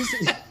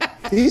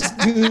 These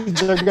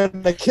dudes are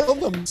gonna kill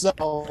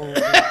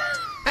themselves.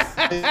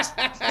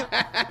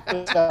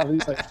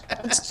 He's like,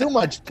 that's too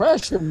much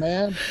pressure,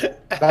 man.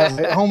 And I was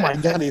like, oh my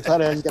god, he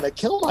thought I was gonna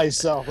kill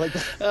myself. Like,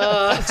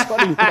 that's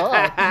what he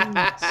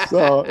thought.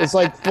 So it's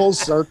like full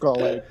circle.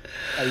 Like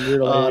a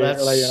year later,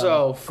 that's like,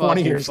 so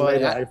 20 years funny.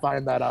 later, I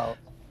find that out.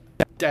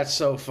 That's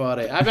so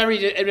funny. I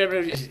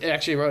remember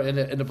actually wrote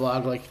in the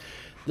blog, like,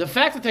 the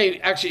fact that they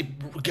actually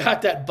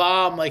got that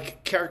bomb,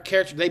 like,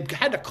 character, they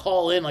had to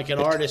call in, like, an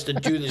artist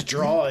and do this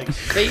drawing.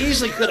 They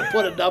easily could have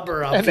put a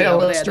number up. An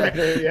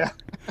illustrator, yeah.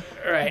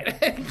 Right.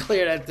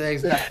 Clear that thing.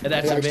 Yeah, and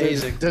that's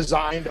amazing.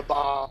 Designed a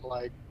bomb,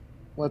 like,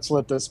 let's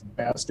let this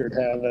bastard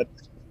have it.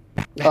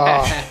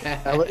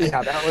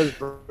 That was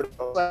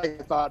brutal. I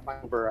thought,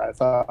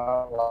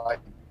 like,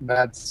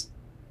 that's...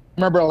 I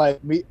remember, like,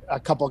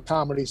 a couple of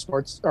Comedy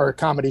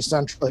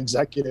Central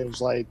executives,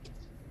 like,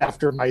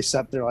 after my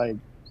set,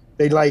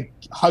 they like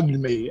hugged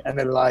me, and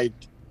they're like,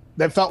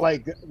 that felt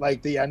like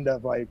the end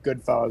of like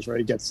Goodfellas, where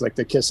he gets like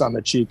the kiss on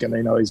the cheek and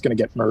they know he's gonna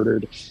get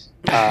murdered.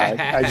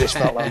 I just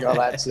felt like, oh,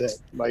 that's it.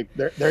 Like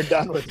they're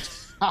done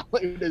with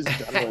Hollywood is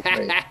done with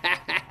me.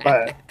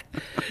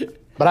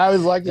 But I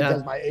was lucky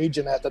because my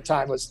agent at the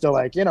time was still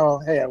like, hey,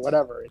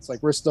 whatever. It's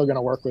like, we're still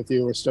gonna work with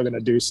you. We're still gonna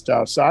do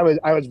stuff. So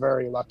I was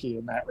very lucky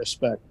in that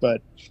respect.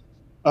 But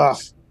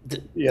that's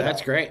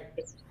great.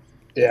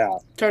 Yeah.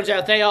 Turns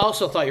out they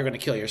also thought you were going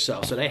to kill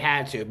yourself, so they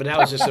had to. But that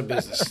was just a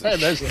business thing.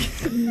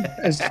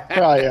 There's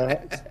probably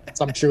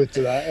some truth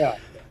to that. Yeah.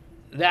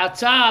 Now,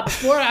 Tom,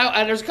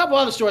 there's a couple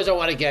other stories I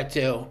want to get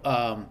to.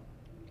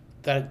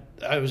 That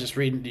I was just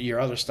reading your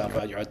other stuff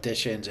about your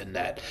auditions and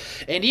that,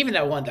 and even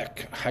that one that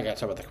I got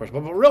to talk about the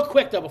question. But real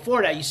quick though,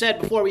 before that, you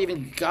said before we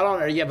even got on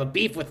there, you have a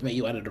beef with me.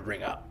 You wanted to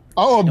bring up.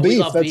 Oh,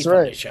 beef. That's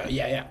right. Show.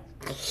 Yeah.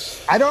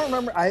 I don't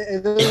remember.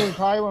 It was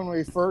probably when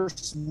we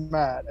first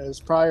met. It was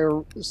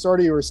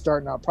probably you were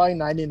starting out, probably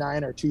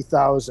 99 or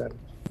 2000.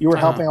 You were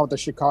helping out with the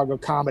Chicago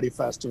Comedy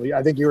Festival.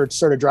 I think you were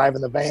sort of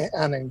driving the van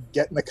and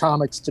getting the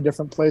comics to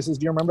different places.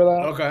 Do you remember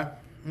that? Okay.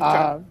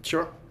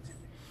 Sure.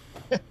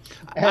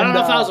 I don't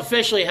know if I was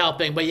officially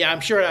helping, but yeah,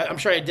 I'm sure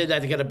I did that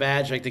to get a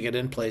badge, like to get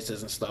in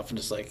places and stuff, and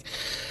just like,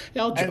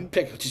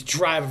 just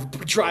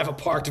drive a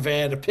parked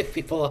van to pick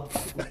people up.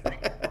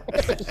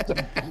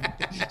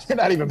 You're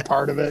not even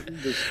part of it.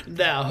 Just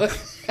No.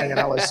 hanging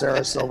out with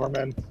Sarah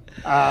Silverman.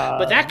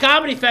 But that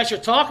comedy fest you're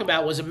talking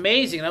about was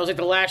amazing. That was like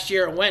the last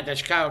year it went, that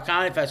Chicago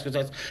Comedy Fest,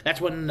 because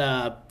that's when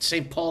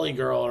St. Pauli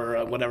girl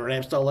or whatever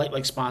name still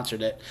like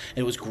sponsored it. And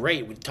it was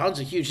great with tons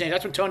of huge names.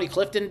 That's when Tony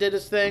Clifton did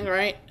his thing,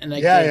 right? And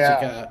like,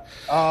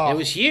 it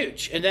was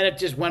huge, and then it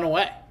just went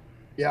away.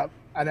 Yep,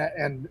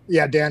 and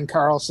Dan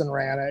Carlson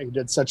ran it. He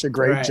did such a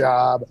great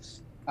job.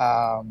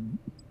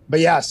 But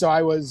yeah, so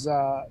I was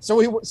so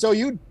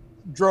you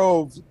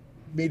drove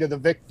me to the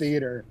Vic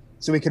Theater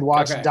so we could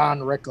watch Don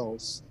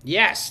Rickles.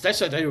 Yes, that's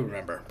what I do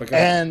remember.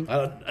 Because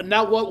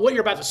now what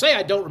you're about to say,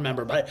 I don't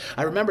remember, but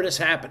I remember this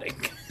happening.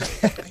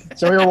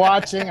 So we were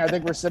watching. I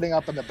think we're sitting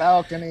up in the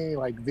balcony,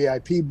 like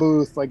VIP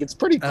booth. Like, it's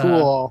pretty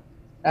cool.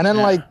 And then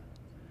like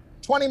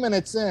 20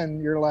 minutes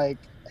in, you're like,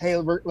 "Hey,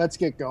 let's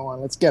get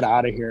going. Let's get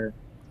out of here."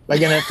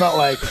 Like, and it felt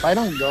like if I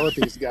don't go with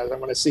these guys, I'm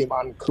going to seem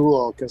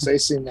uncool because they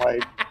seem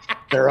like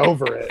they're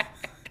over it.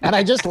 And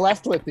I just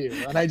left with you.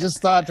 And I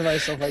just thought to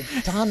myself, like,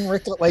 Don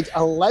Rickles, like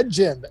a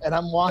legend. And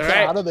I'm walking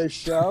out of the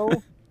show.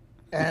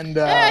 And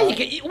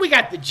we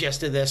got the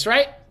gist of this,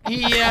 right?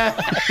 Yeah.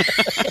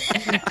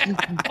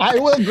 I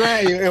will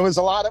grant you, it was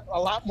a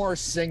lot more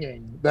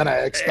singing than I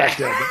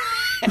expected.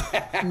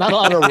 Not a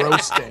lot of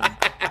roasting.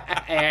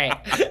 Hey,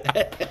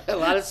 a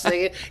lot of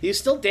singing. He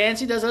still dance.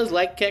 He does those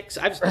leg kicks.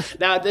 I've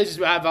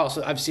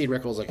seen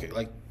Rickles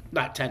like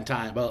not 10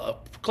 times,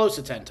 but close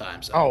to 10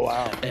 times. Oh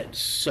wow! And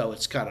so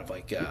it's kind of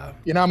like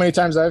you know how many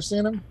times I've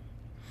seen him?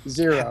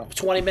 0.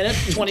 20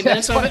 minutes. 20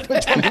 minutes of it.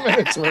 20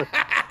 minutes worth.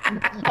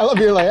 I love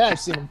you're like, I've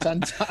seen him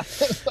 10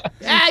 times.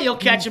 You'll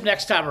catch him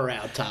next time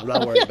around, Tom.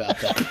 Don't worry about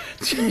that.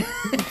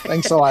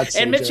 Thanks a lot,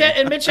 CJ.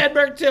 And Mitch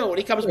Hedberg too. When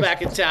he comes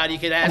back in town, you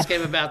can ask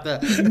him about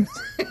the.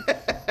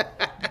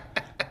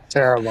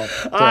 Terrible.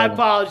 I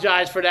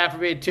apologize for that, for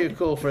being too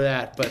cool for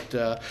that. But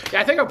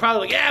I think I'm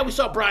probably like, we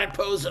saw Brian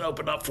Posen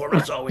open up for him.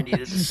 That's all we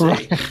needed to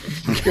see.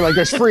 You're like,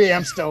 there's free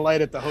Amstel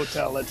Light at the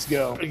hotel. Let's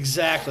go.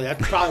 Exactly.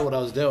 That's probably what I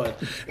was doing.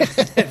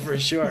 For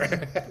sure.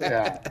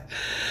 Yeah.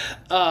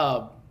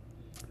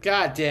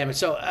 God damn it.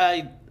 So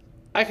I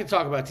could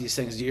talk about these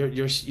things.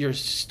 Your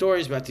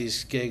stories about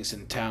these gigs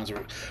and towns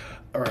are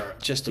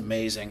just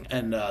amazing.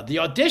 And the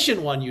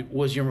audition one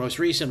was your most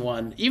recent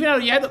one. Even though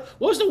you had what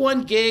was the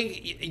one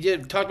gig you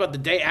talked about the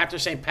day after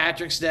St.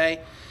 Patrick's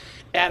Day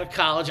out of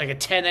college, like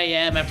at 10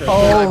 a.m. after a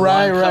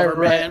cover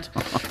band?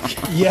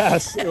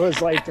 Yes, it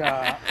was like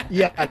a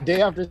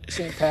day after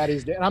St.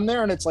 Patty's Day, and I'm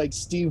there, and it's like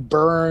Steve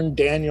Byrne,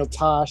 Daniel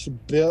Tosh,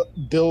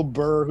 Bill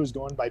Burr, who's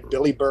going by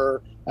Billy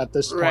Burr at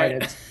this point. Right.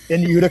 It's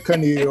in Utica,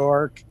 New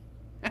York.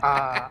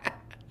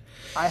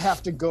 I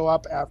have to go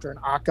up after an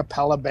a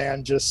cappella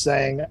band just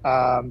saying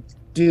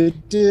do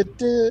do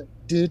do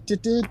do do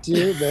do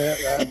do.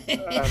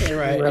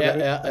 Right.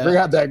 I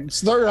forgot that.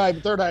 It's Third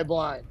Eye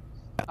Blind.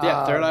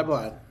 Yeah, Third Eye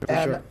Blind. For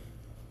sure.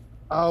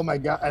 Oh my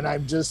God! And I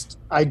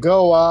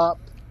go up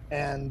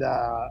and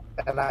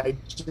I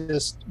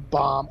just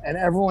bomb, and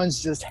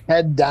everyone's just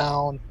head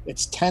down.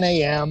 It's 10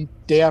 a.m.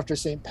 day after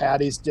St.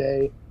 Patty's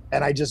Day,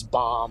 and I just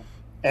bomb.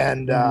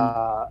 And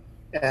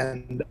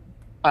and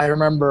I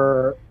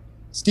remember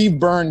Steve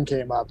Byrne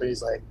came up and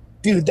he's like,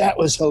 "Dude, that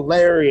was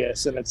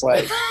hilarious." And it's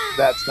like,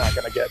 that's not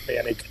going to get me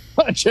any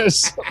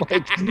conscious.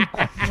 Like,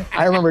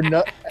 I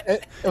remember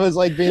it was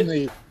like being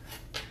the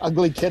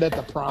ugly kid at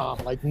the prom.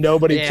 Like,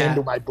 nobody came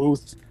to my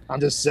booth.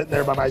 I'm just sitting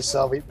there by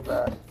myself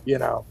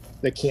eating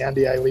the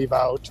candy I leave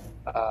out.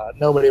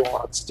 Nobody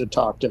wants to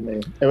talk to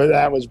me.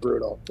 That was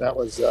brutal. That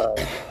was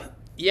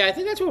Yeah, I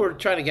think that's what we're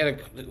trying to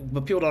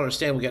but people don't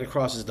understand. We get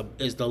across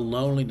is the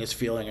loneliness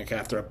feeling like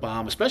after a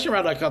bomb, especially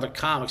around like other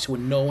comics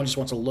when no one just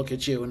wants to look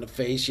at you in the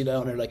face, and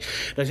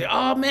they're say,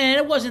 "Oh man,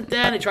 it wasn't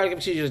that." And they try to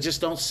get you,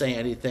 just don't say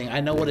anything. I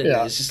know what it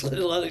is. Just let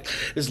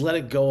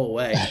it go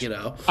away.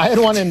 I had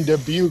one in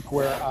Dubuque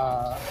where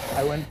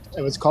I went.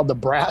 It was called the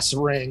Brass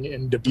Ring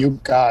in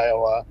Dubuque,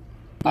 Iowa.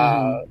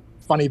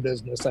 Funny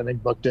Business, I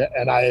think, booked it,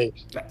 and I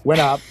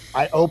went up.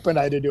 I opened.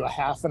 I had to do a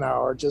half an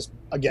hour, just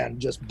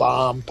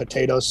bomb,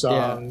 potato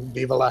song,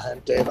 Viva la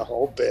Gente, the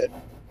whole bit.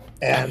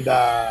 And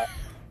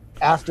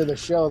after the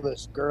show,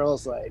 this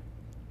girl's like,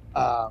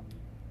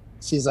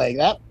 she's like,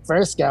 "That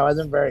first guy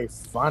wasn't very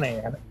funny,"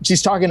 and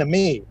she's talking to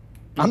me.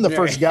 I'm the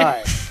first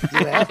guy.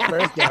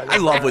 I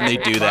love when they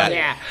do that.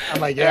 Yeah.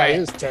 I'm like, he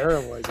was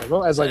terrible. He's like,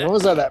 I was like, what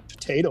was that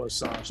potato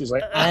song? She's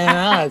like, I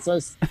know, it's so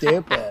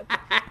stupid.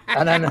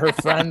 And then her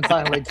friend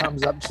finally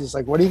comes up. She's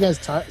like, what are you guys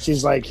talking?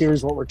 She's like,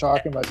 here's what we're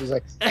talking about. She's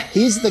like,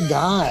 he's the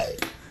guy.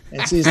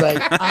 And she's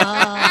like,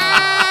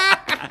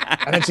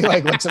 And then she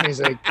looks at me and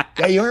she's like,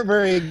 yeah, you weren't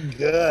very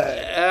good.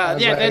 That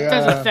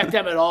doesn't affect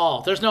them at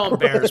all. There's no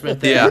embarrassment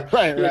there.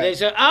 Right. They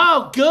say,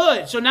 oh,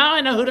 good. So now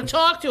I know who to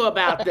talk to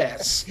about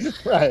this.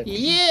 Right.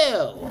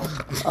 You.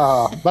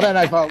 But then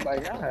I felt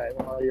like, all right,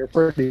 well, you're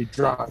pretty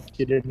drunk.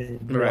 You didn't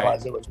even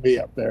realize it was me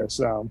up there.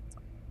 So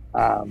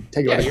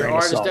take it with a grain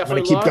of salt. I'm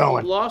going to keep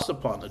going. Lost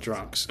upon the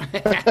drunks.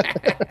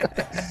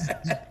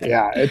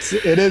 Yeah,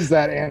 it is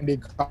that Andy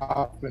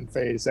Kaufman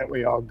phase that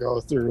we all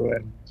go through,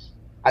 and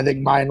I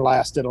think mine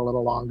lasted a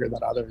little longer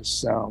than others.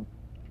 So.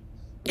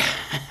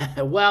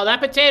 Well, that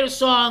potato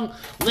song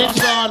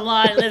lives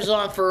online, lives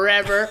on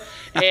forever.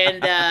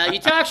 And you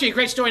tell actually a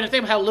great story. And I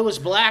think how Lewis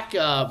Black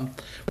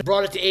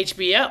brought it to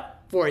HBO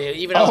for you,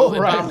 even though it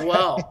bombed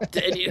well.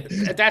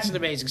 And that's an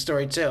amazing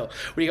story, too.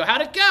 Where you go,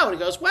 how'd it go? And he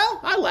goes, well,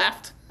 I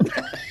laughed.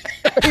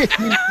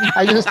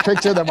 I just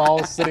picture them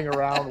all sitting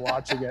around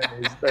watching it.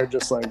 And they're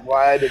just like,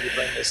 why did you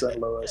bring this at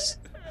Lewis?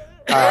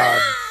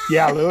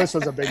 Yeah, Lewis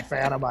was a big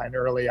fan of mine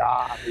early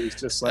on. He's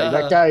just like,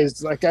 that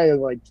guy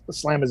like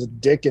slam his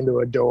dick into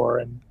a door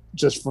and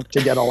just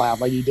to get a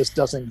laugh. Like, he just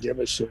doesn't give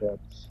a shit.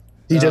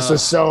 He just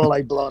was so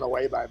like blown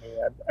away by me.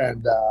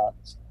 And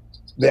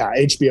yeah,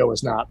 HBO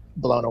was not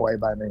blown away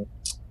by me.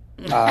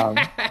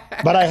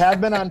 But I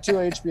have been on 2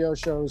 HBO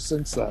shows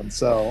since then.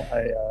 So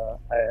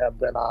I have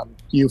been on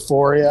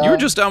Euphoria. You were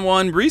just on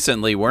one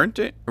recently, weren't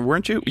you?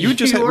 You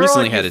just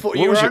recently had it.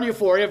 You were on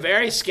Euphoria.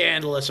 Very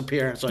scandalous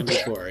appearance on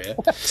Euphoria.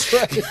 That's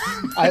right.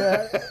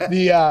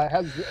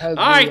 All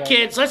right,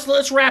 kids,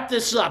 let's wrap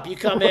this up. You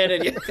come in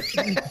and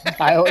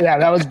yeah,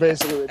 that was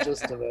basically the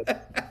gist of it.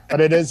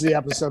 But it is the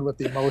episode with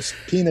the most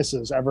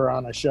penises ever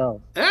on a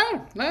show.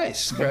 Oh,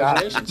 nice.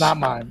 Congratulations. Not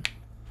mine.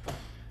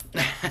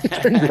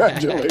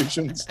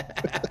 Congratulations.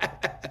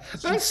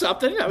 That's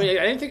something. I mean,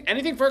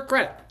 anything for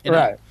credit. You know?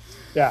 Right.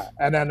 Yeah.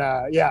 And then,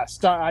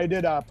 I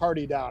did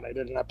Party Down. I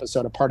did an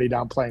episode of Party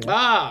Down playing.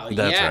 Oh,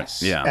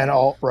 that's yes. Right. Yeah. And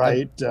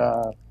alt-right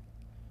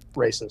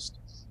racist.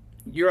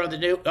 You're on the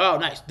new,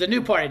 nice. The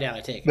new Party Down,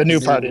 I take it. The new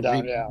Party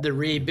Down, yeah. The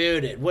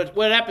rebooted.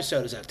 What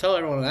episode is that? Tell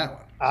everyone that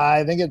one.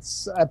 I think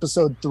it's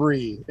episode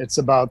 3. It's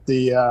about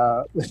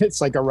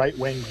it's like a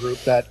right-wing group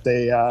that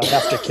they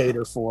have to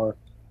cater for.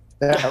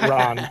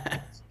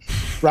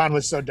 Ron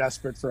was so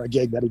desperate for a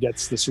gig that he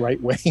gets this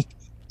right wing.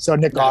 So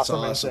Nick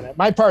Offerman's in it.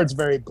 My part's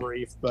very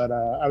brief, but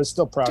I was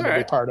still proud to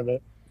be part of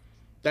it.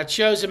 That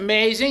show's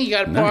amazing. You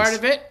got a part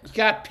of it. You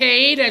got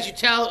paid, as you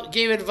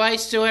gave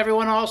advice to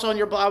everyone also on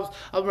your blog.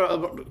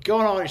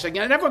 Going on your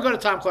segment. And everyone go to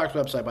Tom Clark's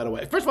website, by the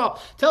way. First of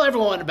all, tell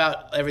everyone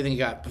about everything you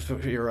got for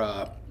your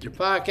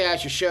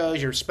podcast, your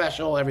shows, your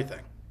special, everything.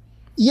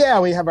 Yeah,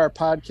 we have our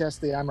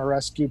podcast, the I'm a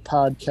Rescue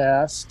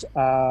podcast.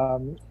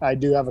 I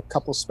do have a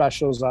couple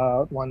specials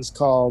out. One's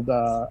called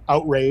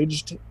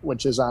Outraged,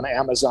 which is on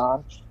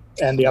Amazon.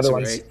 And the other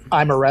one's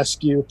I'm a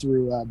Rescue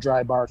through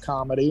Dry Bar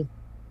Comedy.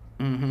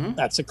 Mm-hmm.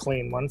 That's a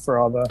clean one for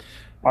all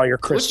your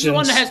Christians.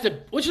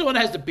 Which is the one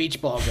that has the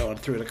beach ball going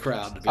through the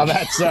crowd?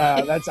 That's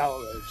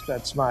Outraged.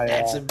 That's my.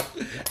 That's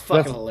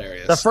fucking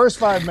hilarious. The first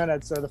 5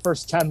 minutes or the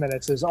first 10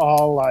 minutes is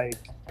all like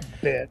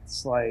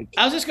bits. Like,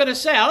 I was just gonna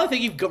say, I don't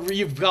think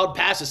you've gone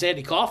past this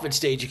Andy Kaufman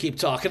stage you keep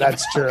talking about.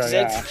 That's true.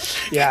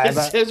 Yeah.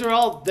 Those are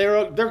all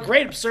they're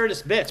great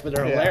absurdist bits, but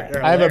they're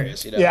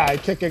hilarious. Yeah, I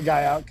kick a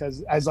guy out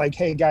because I was like,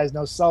 "Hey guys,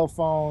 no cell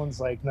phones,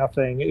 like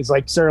nothing." He's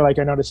like, "Sir, like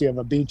I noticed you have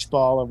a beach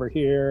ball over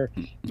here."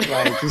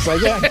 Like he's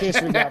like, "Yeah, in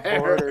case we got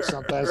bored or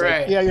something." I was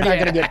like, "Yeah, you're not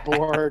gonna get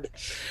bored."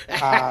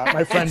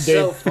 My friend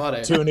Dave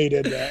Tooney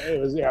did that. It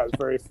was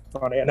very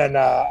funny. And then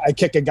I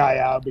kick a guy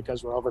out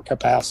because we're over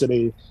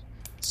capacity.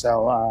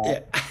 So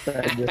I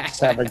just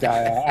have a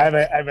guy.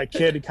 I have a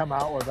kid come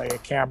out with like a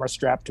camera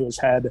strapped to his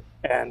head,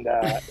 and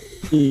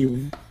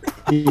he's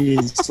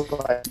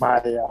like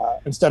my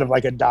instead of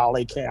like a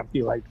dolly cam,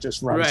 he like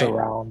just runs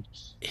around.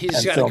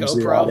 He's got a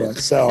GoPro.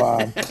 So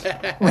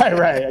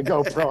right, a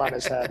GoPro on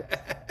his head.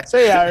 So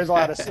yeah, there's a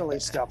lot of silly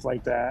stuff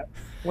like that.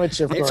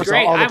 Which of course,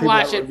 great. All the I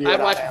watch it. I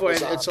watch it for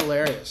you. It's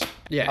hilarious.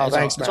 Yeah,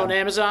 it's on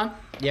Amazon.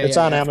 Yeah, it's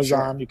on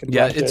Amazon. Sure. You can.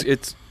 Yeah,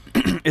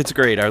 it's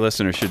great. Our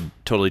listeners should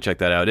totally check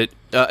that out.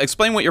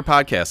 Explain what your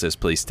podcast is,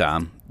 please,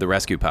 Tom. The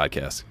Rescue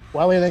Podcast.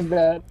 Well, we think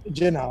that,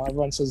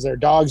 everyone says their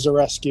dog's a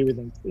rescue. We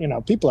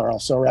think, people are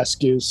also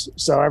rescues.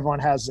 So everyone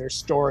has their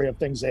story of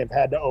things they've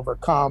had to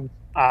overcome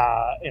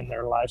in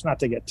their lives. Not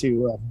to get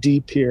too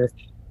deep here.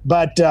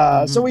 But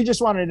so we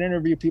just wanted to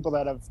interview people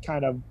that have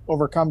kind of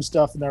overcome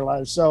stuff in their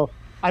lives. So,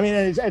 I mean,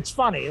 it's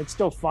funny. It's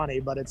still funny,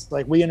 but it's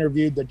like we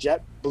interviewed the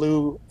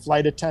JetBlue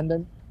flight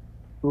attendant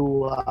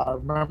who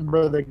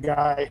remember the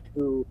guy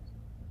who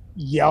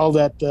yelled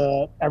at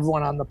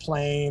everyone on the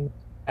plane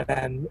and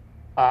then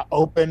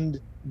opened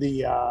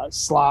the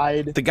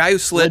slide. The guy who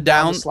slid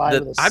down.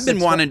 I've been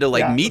wanting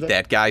to meet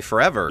that guy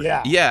forever.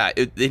 Yeah.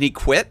 And he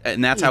quit,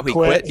 and that's how he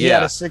quit. He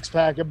had a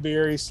 6-pack of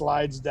beer. He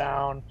slides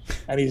down,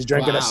 and he's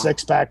drinking a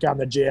 6-pack on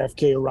the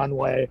JFK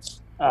runway.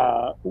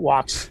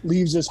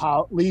 Leaves his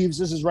house. This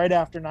is right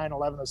after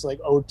 9/11. It's like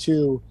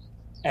 02,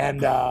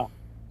 and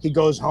he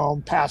goes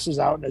home, passes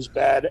out in his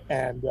bed,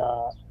 and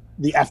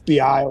the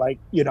FBI,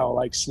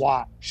 like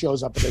SWAT,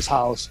 shows up at his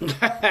house,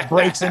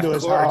 breaks into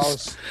his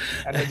house,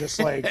 and they're just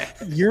like,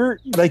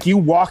 you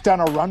walked on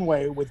a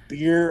runway with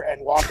beer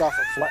and walked off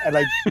a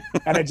flight,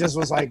 and it just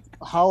was like,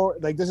 how,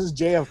 like, this is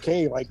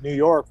JFK, like New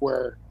York,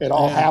 where it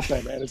all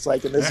happened, and it's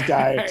like, and this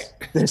guy,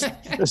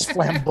 this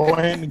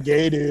flamboyant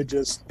gay dude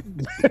just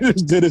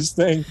did his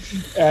thing,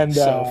 and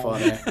so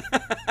funny.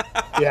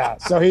 Yeah,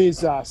 so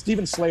he's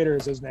Steven Slater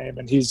is his name,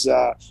 and he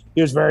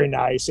was very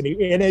nice, and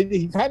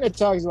he kind of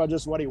talks about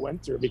just what he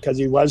went through, because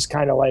he was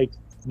kind of like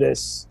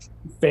this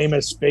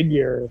famous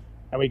figure,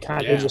 and we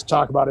kind of just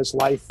talk about his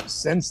life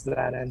since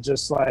then, and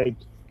just like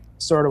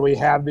sort of we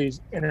have these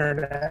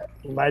internet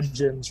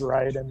legends,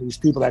 right, and these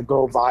people that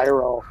go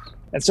viral,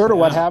 and sort of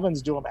what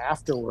happens to him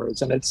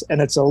afterwards, and it's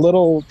a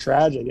little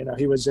tragic. You know,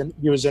 he was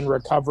in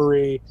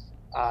recovery.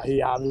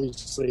 He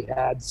obviously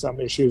had some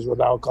issues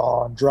with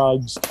alcohol and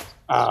drugs,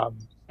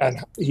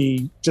 and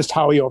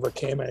how he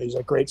overcame it. He's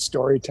a great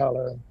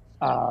storyteller.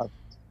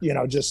 You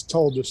know, just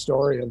told the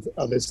story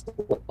of his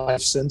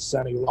life since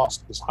then. He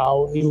lost his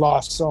house. He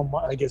lost so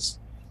much. Like his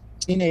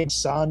teenage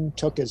son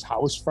took his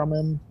house from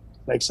him.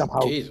 Like somehow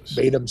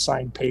made him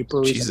sign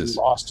papers. And he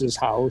lost his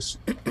house.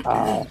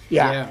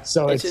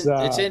 So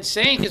it's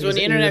insane because when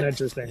the internet,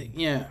 interesting.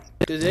 Yeah,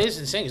 because it is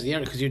insane because the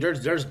internet,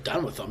 because they're just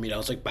done with them. You know,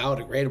 it's like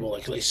biodegradable.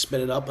 Like they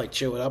spit it up, like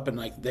chew it up, and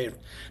like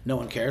no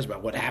one cares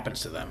about what happens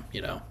to them.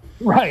 You know.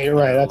 Right.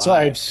 That's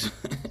why.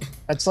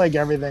 That's like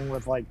everything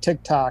with like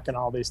TikTok and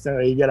all these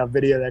things. You get a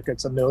video that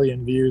gets 1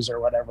 million views or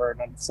whatever, and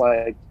it's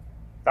like,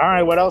 all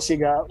right, what else you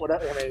got?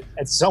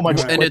 It's so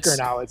much quicker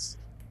now.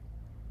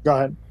 Go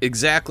ahead.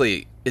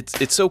 Exactly.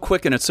 It's so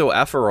quick and it's so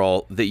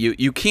ephemeral that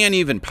you can't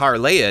even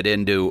parlay it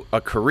into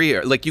a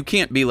career. Like you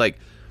can't be like,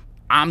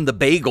 I'm the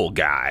bagel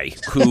guy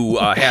who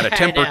had a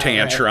temper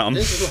tantrum,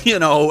 you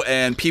know,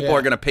 and people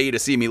are going to pay to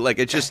see me. Like,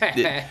 it's just,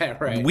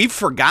 we've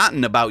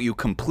forgotten about you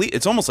completely.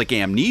 It's almost like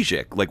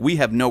amnesiac. Like, we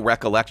have no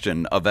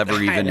recollection of ever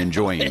even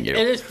enjoying you.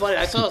 It is funny.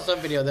 I saw some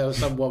video that was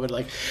some woman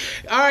like,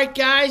 all right,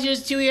 guys,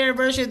 here's the 2-year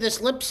anniversary of this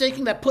lip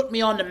syncing that put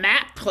me on the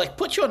map. Like,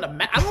 put you on the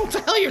map? I don't know what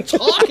the hell you're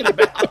talking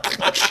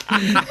about.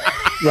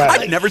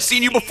 I've never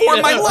seen you before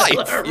in my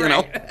life, you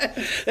know.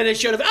 And it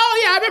showed up,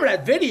 oh, yeah, I remember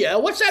that video.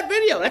 What's that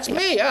video? That's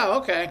me. Oh,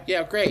 okay.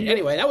 Yeah. Great.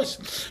 Anyway, that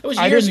was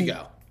years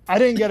ago. I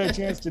didn't get a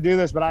chance to do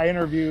this, but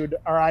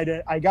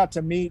I got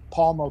to meet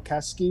Paul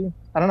Mokeski.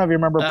 I don't know if you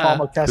remember Paul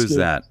Mokeski. Who's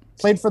that?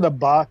 Played for the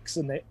Bucks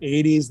in the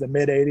 80s, the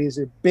mid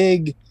 80s. A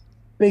big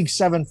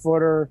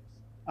 7-footer,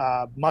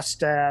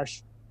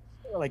 mustache,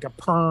 like a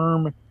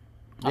perm.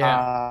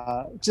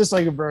 Yeah. Just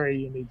like a very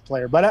unique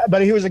player.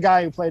 But he was a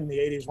guy who played in the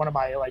 80s, one of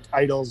my like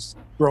idols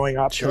growing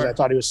up, because I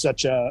thought he was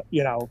such a,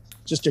 you know,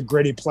 just a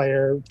gritty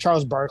player.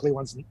 Charles Barkley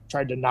once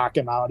tried to knock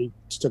him out. He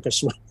just took a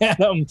swing at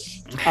him.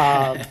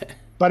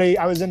 But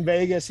I was in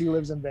Vegas. He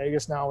lives in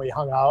Vegas now. We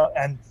hung out,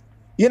 and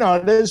you know,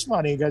 it is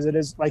funny because it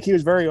is like he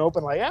was very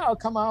open, like, yeah, I'll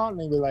come out, and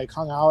we like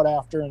hung out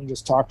after and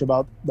just talked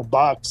about the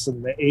Bucks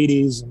and the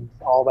 80s and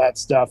all that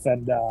stuff.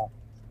 And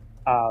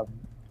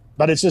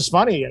but it's just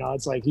funny, you know,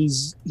 it's like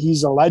he's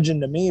a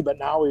legend to me, but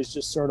now he's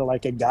just sort of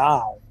like a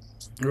guy.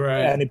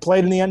 Right. And he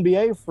played in the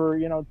NBA for,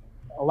 you know,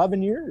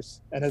 11 years.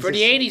 And it's for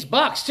the 80s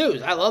Bucks,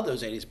 too. I love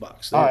those 80s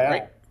Bucks. They're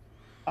great.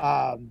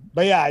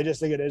 But yeah, I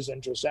just think it is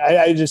interesting.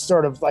 I just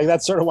sort of like,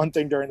 that's sort of one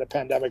thing during the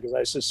pandemic is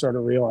I just sort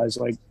of realized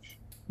like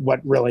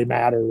what really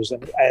matters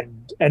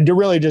and to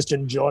really just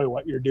enjoy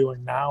what you're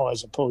doing now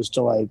as opposed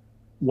to like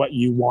what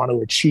you want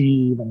to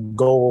achieve and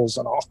goals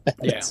and all that.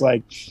 Yeah. It's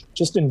like,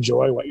 just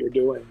enjoy what you're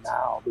doing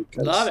now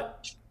because love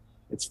it.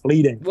 It's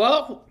fleeting.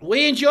 Well,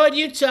 we enjoyed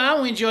you,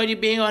 Tom. We enjoyed you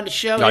being on the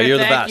show. No, you're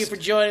the best. Thank you for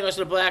joining us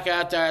in the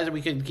Blackout Diaries.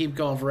 We could keep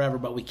going forever,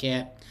 but we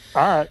can't.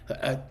 All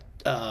right.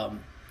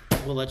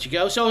 We'll let you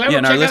go. So,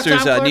 and our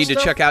listeners need to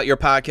check out your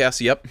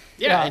podcast. Yep.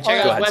 Yeah, and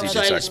check out his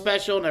website, his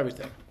special, and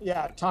everything.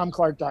 Yeah,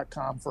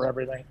 TomClark.com for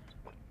everything.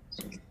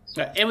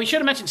 And we should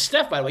have mentioned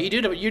Steph, by the way. You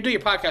do your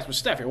podcast with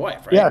Steph, your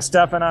wife, right? Yeah,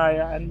 Steph and I,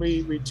 and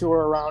we tour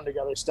around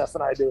together. Steph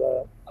and I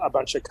do a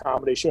bunch of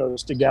comedy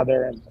shows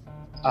together, and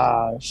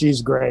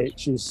she's great.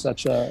 She's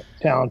such a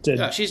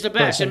talented she's the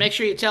best. person. And make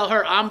sure you tell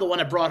her I'm the one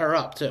that brought her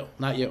up, too,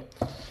 not you.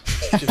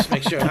 Just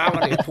make sure. I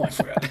want to get a point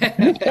for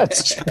it.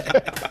 That's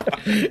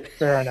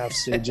fair enough,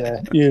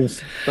 CJ.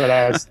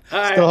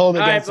 Still hold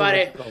it against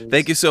buddy.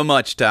 Thank you so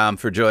much, Tom,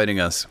 for joining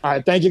us. All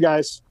right, thank you,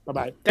 guys.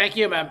 Bye-bye. Thank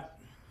you, man.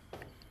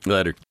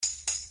 Later.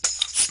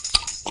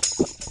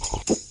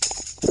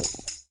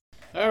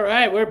 All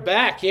right, we're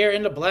back here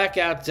in the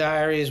Blackout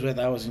Diaries with,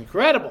 that was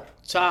incredible,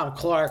 Tom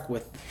Clark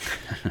with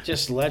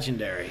just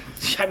legendary.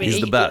 I mean, he's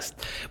the best.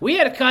 We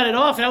had to cut it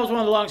off. That was one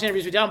of the longest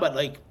interviews we've done, but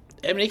like,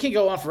 I mean, he can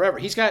go on forever.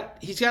 He's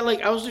got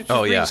like, I was just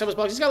reading some of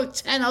his blogs. He's got like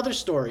 10 other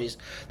stories.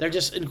 They're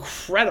just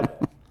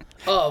incredible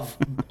of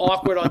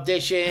awkward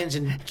auditions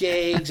and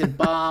gigs and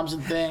bombs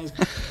and things.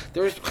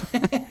 There's,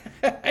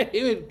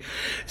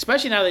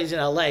 especially now that he's in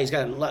LA, he's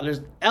got a lot.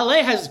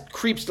 LA has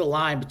creeps the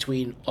line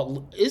between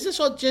is this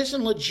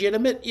audition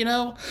legitimate, you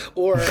know,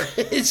 or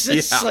is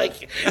this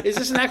is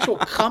this an actual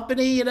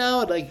company, you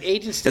know, like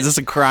agents? Is this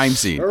a crime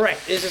scene? Right?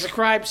 Is this a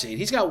crime scene?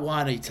 He's got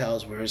one he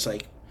tells where it's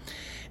like.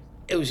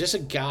 It was just a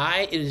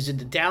guy. It was in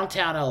the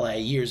downtown LA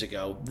years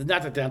ago.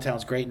 Not that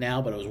downtown's great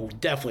now, but it was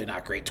definitely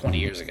not great 20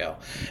 years ago.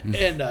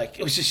 And it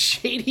was a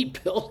shady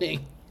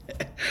building.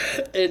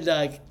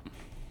 And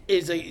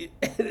is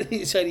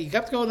he said he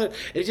kept going and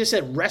it just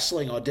said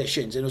wrestling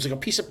auditions, and it was like a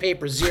piece of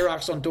paper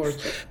Xerox on doors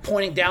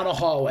pointing down a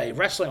hallway,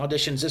 wrestling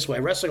auditions this way,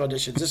 wrestling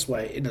auditions this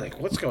way, and like,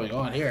 what's going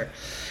on here?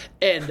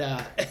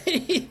 And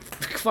he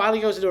finally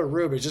goes into a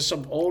room. There's just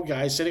some old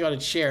guy sitting on a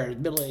chair, a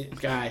middle-aged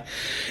guy,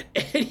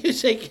 and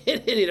he's like,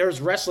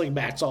 there's wrestling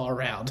mats all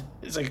around.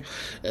 He's like,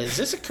 is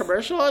this a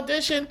commercial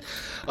audition?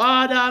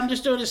 Oh no, I'm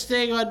just doing this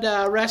thing on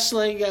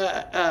wrestling.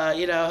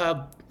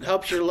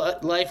 Helps your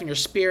life and your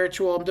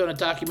spiritual. I'm doing a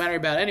documentary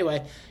about it.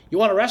 Anyway, you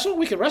want to wrestle?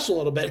 We can wrestle a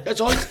little bit.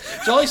 That's all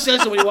he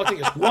says when he walks in.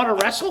 He goes, want to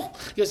wrestle?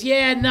 He goes,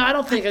 yeah, no, I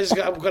don't think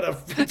I'm going to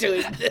be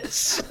doing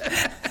this.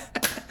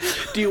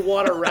 Do you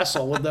want to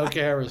wrestle with no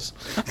cameras?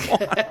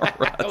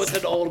 With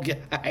an old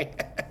guy.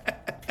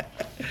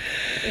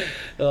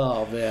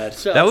 Oh, man.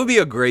 So, that would be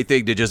a great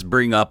thing to just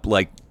bring up,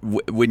 like,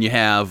 when you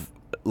have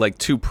like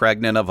too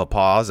pregnant of a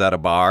pause at a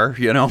bar,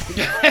 you know?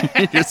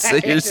 you just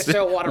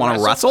want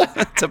to wrestle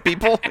to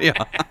people? Yeah.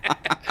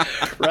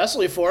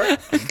 Wrestling for it.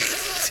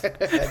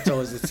 That's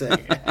always the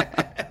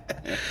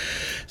thing.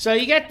 So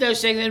you get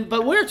those things,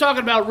 but we're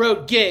talking about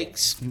road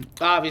gigs,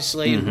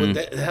 obviously, and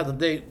with how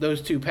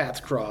those two paths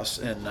cross.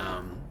 And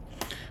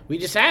we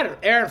just had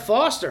Aaron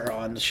Foster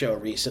on the show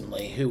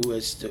recently,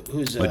 who's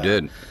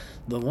did.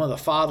 One of the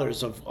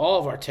fathers of all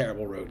of our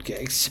terrible road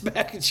gigs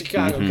back in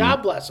Chicago. God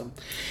bless him.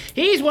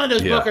 He's one of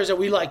those bookers that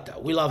we like, though.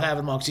 We love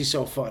having him on because he's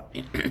so fun,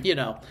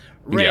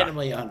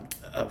 randomly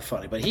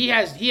funny. But he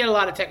had a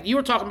lot of tech. You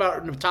were talking about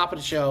at the top of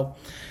the show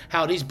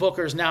how these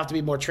bookers now have to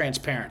be more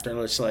transparent. They're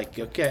just like,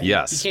 okay, you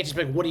can't just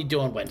be like, what are you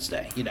doing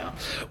Wednesday?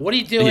 What are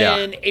you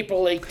doing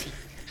April 18th?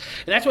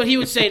 And that's what he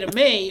would say to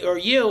me or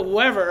you,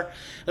 whoever.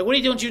 Like, what are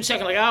you doing June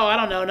 2nd? Like, oh, I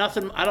don't know,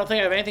 nothing. I don't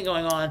think I have anything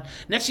going on.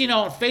 Next thing you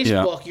know, on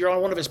Facebook, you're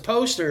on one of his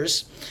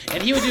posters,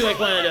 and he would do like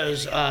one of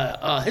those.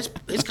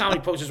 His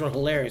comedy posters were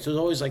hilarious. It was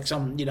always like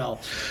some,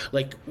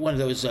 like one of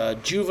those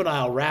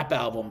juvenile rap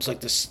albums,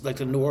 like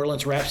the New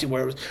Orleans rap scene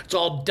where it's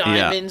all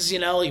diamonds,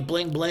 like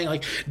bling bling,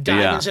 like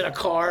diamonds in a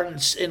car and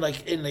in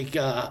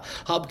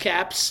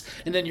hubcaps,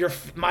 and then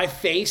my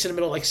face in the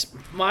middle, like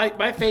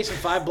my face and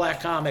 5 black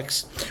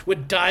comics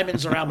with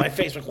diamonds around my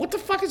face. Like, what the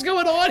fuck is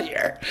going on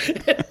here?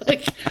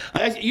 Like,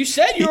 you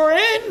said you were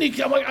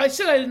in. I'm like, I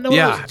said I didn't know what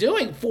I was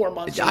doing 4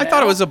 months ago. I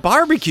thought it was a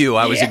barbecue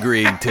I was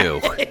agreeing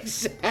to.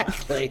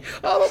 Exactly.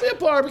 Oh, there'll be a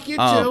barbecue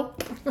too.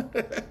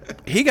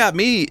 He got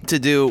me to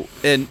do,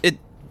 and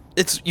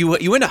it's you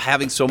end up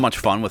having so much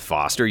fun with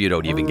Foster, you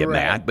don't even get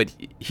mad. But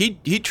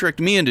he tricked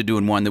me into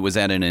doing one that was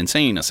at an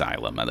insane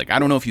asylum. I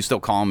don't know if you still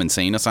call them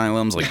insane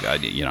asylums. Like, I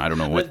don't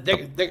know what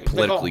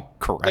politically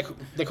correct.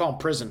 They call them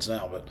prisons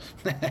now, but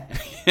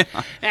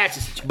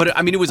But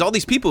I mean, it was all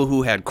these people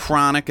who had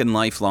chronic and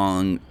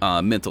lifelong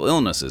mental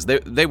illnesses.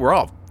 They were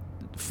all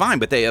fine,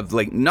 but they have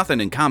like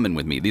nothing in common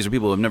with me. These are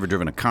people who have never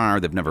driven a car,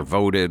 they've never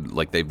voted,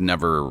 like they've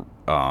never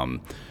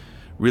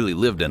really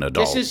lived an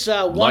adult life. This is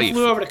One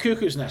Flew Over the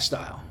Cuckoo's Nest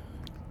style.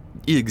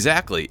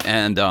 Exactly.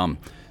 And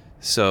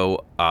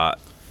so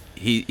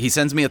he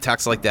sends me a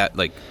text like that,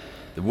 like,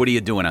 what are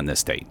you doing on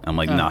this date? I'm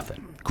like,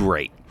 nothing.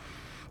 Great.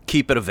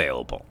 Keep it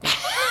available.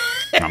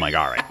 I'm like,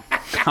 all right.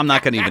 I'm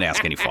not going to even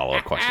ask any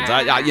follow-up questions.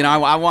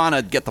 I want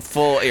to get the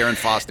full Aaron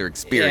Foster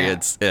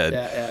experience.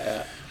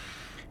 Yeah.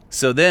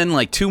 So then,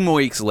 like, 2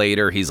 weeks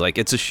later, he's like,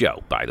 it's a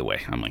show, by the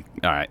way. I'm like,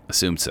 all right,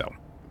 assumed so.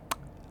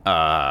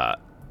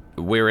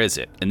 Where is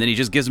it? And then he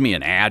just gives me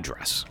an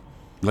address.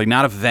 Like,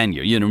 not a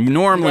venue.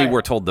 Normally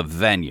we're told the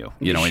venue,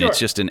 and it's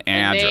just an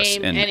address.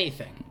 Name,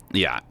 anything.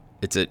 Yeah.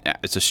 It's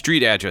a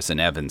street address in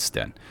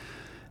Evanston.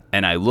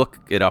 And I look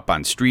it up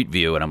on Street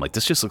View, and I'm like,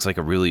 this just looks like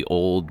a really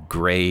old,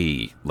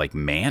 gray, like,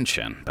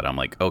 mansion. But I'm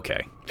like,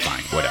 okay,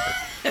 fine, whatever.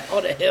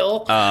 On a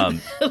hill?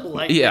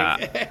 Yeah.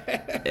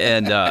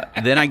 And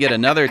then I get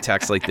another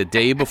text, like, the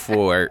day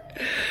before,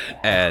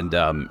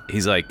 and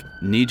he's like,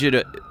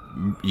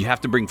 you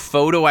have to bring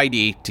photo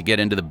ID to get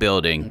into the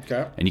building,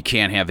 and you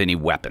can't have any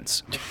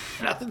weapons.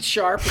 Nothing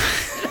sharp,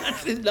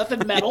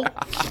 nothing metal.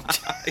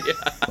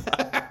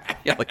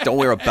 Yeah, like, don't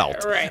wear a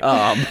belt. Right.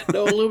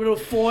 No aluminum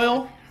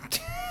foil.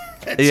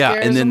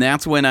 And then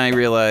that's when I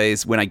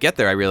realize, when I get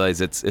there, I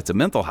realize it's a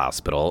mental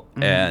hospital,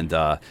 and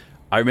I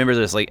remember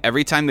this, like,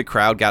 every time the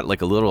crowd got,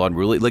 like, a little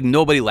unruly, like,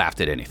 nobody laughed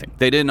at anything.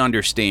 They didn't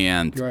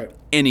understand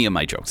any of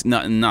my jokes.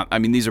 I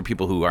mean, these are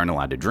people who aren't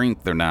allowed to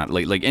drink. They're not,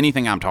 like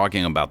anything I'm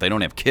talking about, they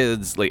don't have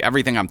kids. Like,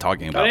 everything I'm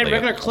talking about. Are they in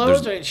regular clothes?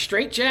 Are they in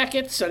straight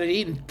jackets? Are they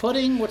eating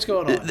pudding? What's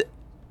going on?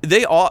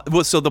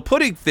 So the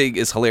pudding thing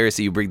is hilarious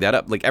that you bring that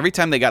up. Like, every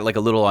time they got, like,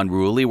 a little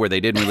unruly where they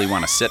didn't really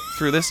want to sit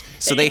through this,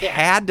 so they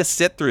had to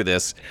sit through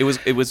this.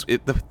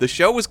 The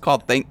show was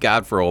called Thank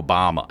God for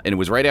Obama, and it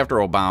was right after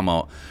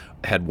Obama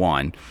had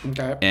won.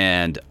 Okay.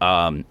 And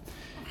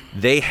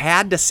they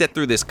had to sit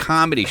through this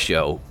comedy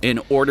show in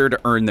order to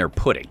earn their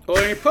pudding. Or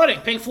your pudding,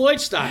 Pink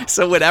Floyd style.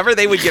 So whenever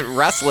they would get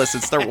restless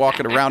and start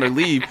walking around or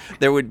leave,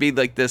 there would be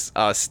like this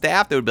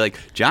staff that would be like,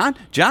 John,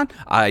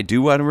 I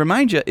do want to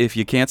remind you, if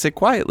you can't sit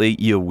quietly,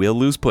 you will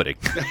lose pudding.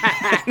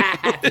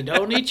 If you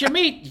don't eat your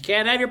meat, you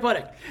can't have your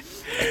pudding.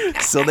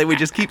 So they would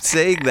just keep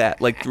saying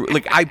that. Like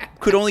I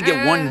could only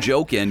get one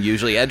joke in,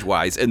 usually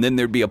edgewise, and then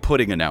there'd be a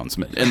pudding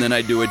announcement. And then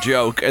I'd do a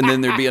joke, and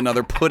then there'd be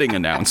another pudding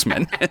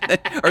announcement.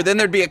 Or then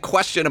there'd be a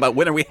question about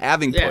when are we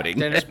having pudding.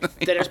 Then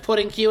there's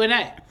pudding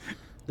Q&A.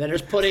 Then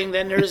there's pudding.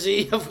 Then there's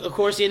of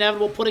course the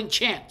inevitable pudding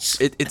chants.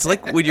 It's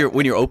like when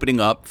you're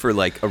opening up for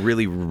like a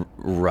really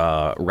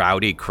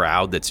rowdy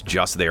crowd that's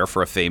just there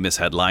for a famous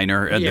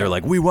headliner, and they're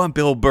like, "We want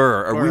Bill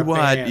Burr, or we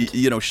want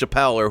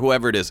Chappelle, or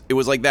whoever it is." It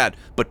was like that,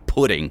 but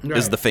pudding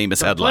is the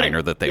famous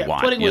headliner that they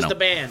want. Pudding was the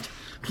band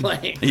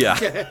playing. Yeah.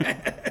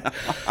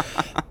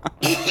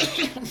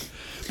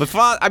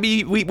 But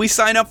we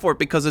sign up for it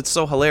because it's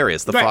so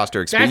hilarious. The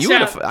Foster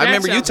experience. I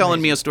remember you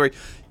telling me a story.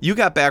 You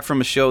got back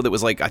from a show that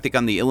was like, I think,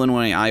 on the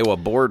Illinois-Iowa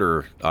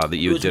border that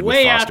you did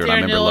with Foster, and I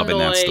remember loving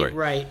that story.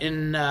 Right,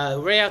 and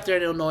way out there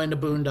in Illinois, in the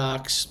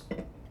boondocks.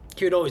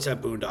 He would always have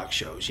boondock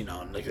shows, and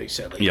like they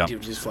said, like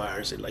these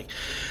flyers, and like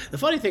the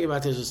funny thing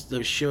about this is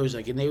those shows,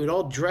 like, and they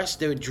would dress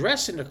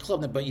in the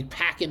club, but you'd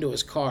pack into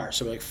his car,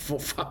 so like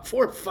four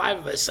or five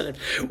of us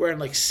wearing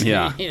like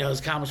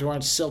his comics were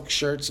wearing silk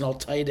shirts and all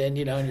tight end,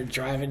 and you're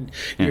driving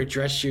your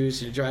dress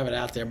shoes and you're driving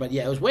out there, but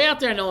it was way out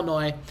there in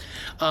Illinois.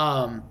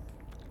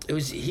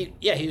 He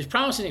was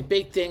promising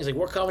big things, like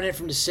we're coming in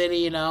from the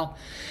city, it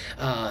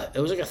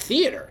was like a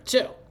theater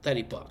too that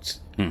he booked.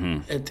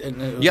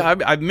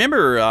 Mm-hmm. I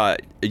remember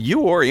you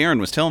or Aaron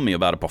was telling me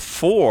about it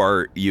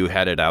before you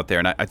headed out there,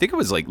 and I think it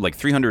was like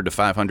 300 to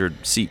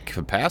 500 seat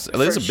capacity.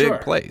 It's a big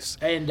place.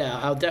 And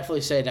I'll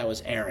definitely say that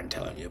was Aaron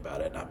telling you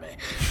about it, not me.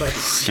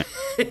 But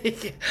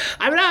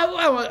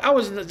I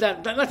wasn't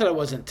not that I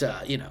wasn't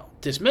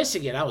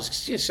dismissing it. I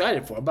was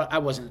excited for it, but I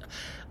wasn't.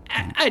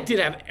 I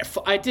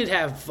did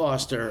have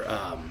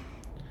Foster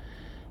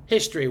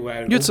history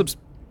where you had some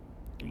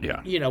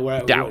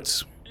where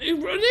doubts. Yeah,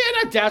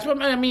 not doubts,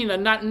 but I mean,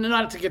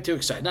 not to get too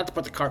excited, not to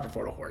put the cart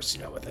before the horse,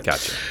 with him.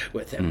 Gotcha.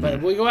 With him, mm-hmm.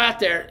 But we go out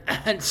there,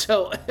 and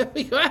so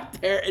we go out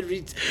there, and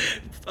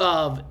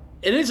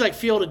it is like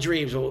Field of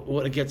Dreams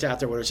when it gets out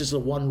there, where it's just the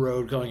one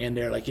road going in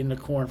there, like in the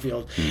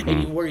cornfield,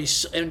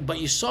 mm-hmm. But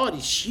you saw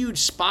these huge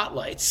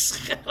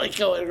spotlights like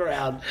going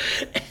around,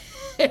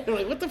 and we're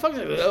like, what the fuck is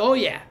that? Oh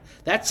yeah.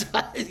 That's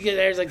us.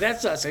 There's like,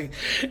 that's us. Like,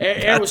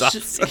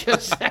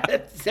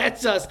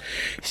 that's us.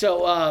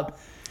 So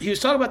he was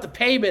talking about the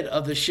payment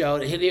of the show.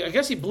 I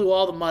guess he blew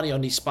all the money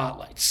on these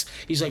spotlights.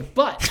 He's like,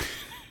 but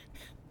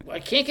I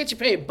can't get you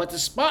paid. But the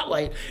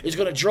spotlight is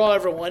going to draw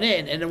everyone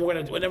in, and then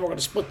we're going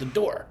to split the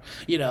door.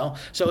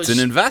 So it's an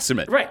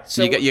investment, right?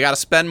 So you got to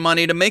spend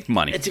money to make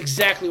money. It's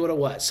exactly what it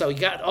was. So he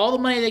got all the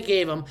money they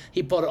gave him.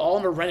 He put it all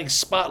into renting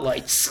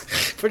spotlights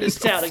for this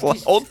town.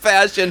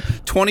 Old-fashioned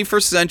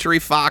 21st century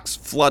Fox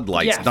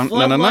floodlights. Yeah,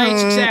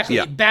 floodlights, exactly.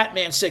 Yeah.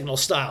 Batman signal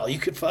style. You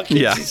could fucking,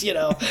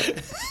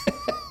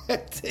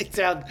 take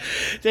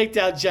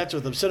down jets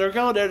with them. So they're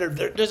going there.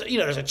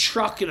 There's a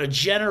truck and a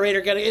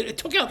generator. It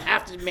took out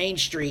half the main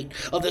street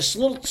of this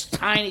little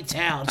tiny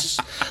town. It's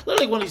just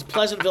literally one of these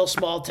Pleasantville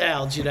small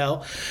towns,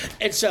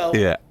 And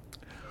so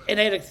and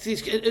they had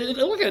it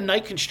looked like a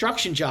night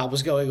construction job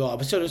was going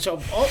on. So this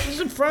is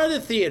in front of the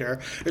theater.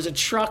 There's a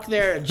truck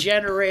there, a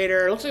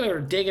generator. It looks like they were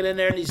digging in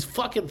there, and these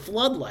fucking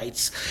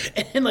floodlights.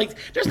 And like,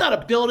 there's not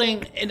a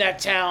building in that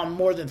town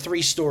more than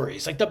 3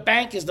 stories. Like, the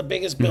bank is the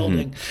biggest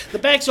building. Mm-hmm. The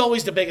bank's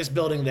always the biggest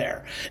building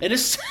there. And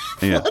this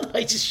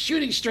floodlight is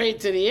shooting straight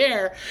into the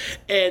air,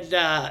 and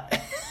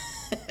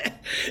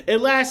it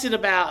lasted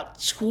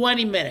about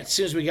 20 minutes as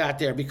soon as we got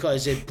there,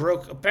 because it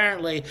broke a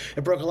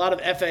lot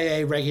of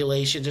FAA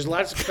regulations. There's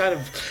lots of kind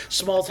of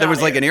small town. There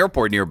was like an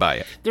airport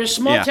nearby. There's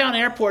small town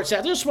airports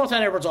out. There's small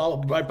town airports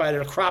all right by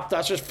there. Crop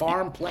dusters,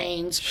 farm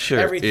planes,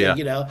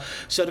 everything.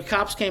 So the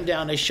cops came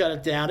down. They shut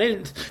it down.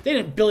 They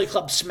didn't Billy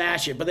Club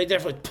smash it, but they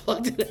definitely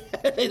plugged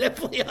it. They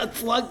definitely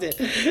unplugged it.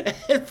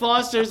 And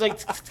Foster's like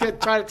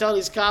trying to tell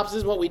these cops, this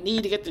is what we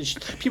need to get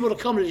the people to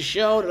come to the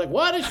show. They're like,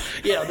 what?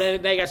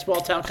 Then they got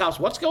small town cops.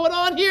 What's going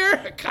on here?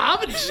 A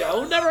comedy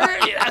show? Never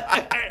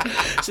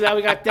heard. So now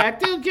we got that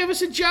dude. Give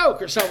us a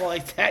joke or something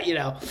like that.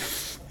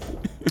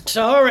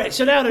 So all right.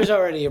 So now there's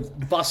already a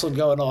bustle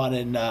going on,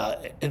 and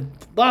a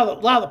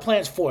lot of the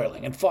plans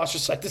foiling. And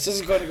Foster's like, this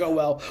isn't going to go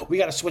well. We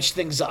got to switch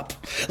things up,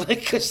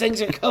 because things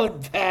are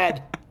going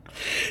bad.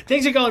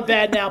 Things are going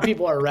bad now.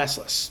 People are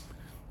restless.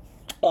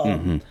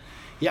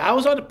 Yeah, I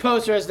was on the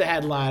poster as the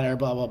headliner,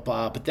 blah blah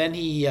blah. But then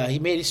he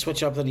made a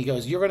switch up. And he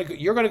goes, "You're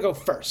gonna go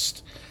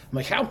first." I'm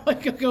like, how am I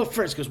gonna go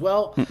first? Because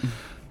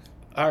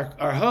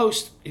our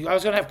host, I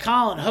was gonna have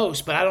Colin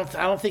host, but I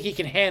don't think he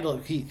can handle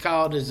it.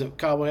 Colin is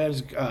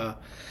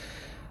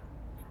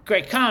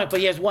great comic, but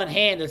he has one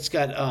hand that's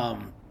got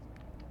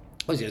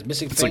what is he,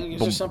 missing fingers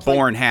like or something?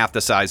 Born half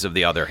the size of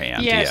the other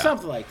hand. Yeah,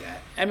 something like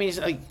that. I mean, he's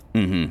like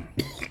kind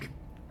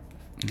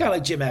of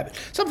like Jim Abbott,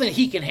 something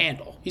he can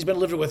handle. He's been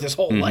living with his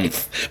whole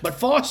life. But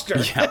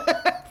Foster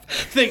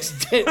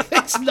thinks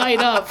night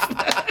up.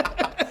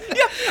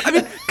 Yeah, I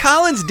mean,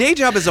 Colin's day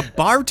job is a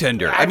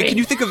bartender. I mean, can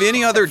you think of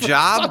any other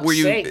job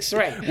where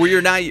where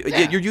you're not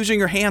you're using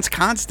your hands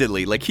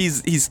constantly? Like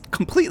he's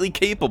completely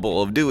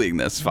capable of doing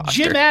this. Foster.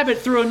 Jim Abbott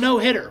threw a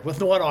no-hitter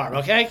with one arm.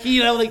 Okay,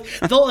 like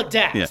they'll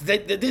adapt.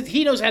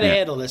 He knows how to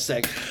handle this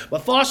thing.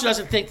 But Foster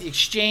doesn't think the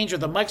exchange or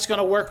the mic's going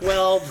to work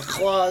well. The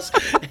claws,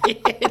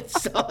 it's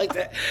stuff like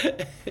that.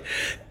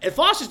 In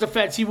Foster's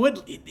defense,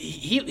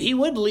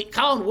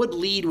 Colin would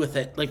lead with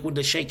it, like with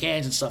the shake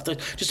hands and stuff,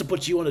 just to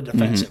put you on the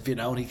defensive,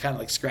 and he kind of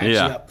like scratched you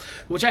up,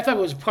 which I thought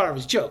was part of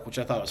his joke, which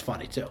I thought was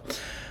funny too.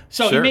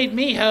 So he made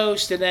me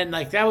host, and then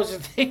like that was the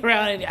thing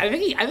around. And I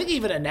think he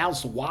even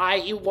announced why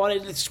he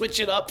wanted to switch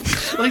it up,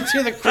 like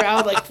to the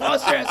crowd. Like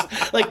Foster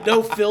has like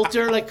no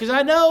filter, like because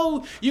I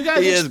know you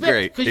guys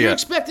expect because you're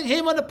expecting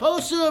him on the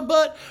poster,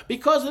 but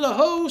because of the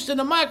host and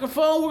the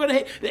microphone, we're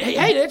gonna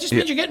hey that just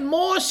means you're getting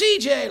more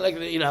CJ. Like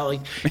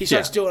like he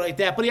starts doing like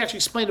that, but he actually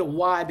explained it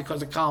why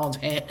because of Colin's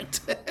hand.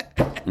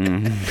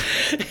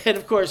 And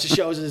of course the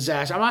show is a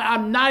disaster.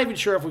 I'm not even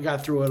sure if we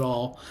got through it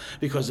all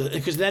because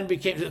then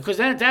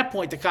at that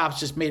point the cops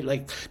just made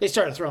they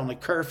started throwing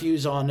like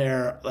curfews on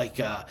there, like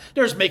they're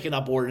just making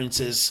up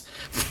ordinances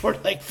for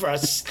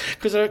us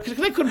because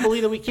they couldn't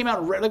believe that we came out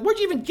and like where'd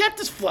you even get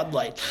this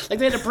floodlight? Like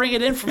they had to bring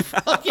it in from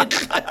fucking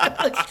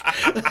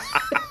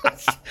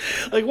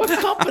like what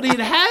company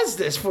has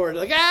this for?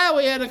 Like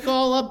we had to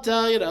call up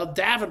to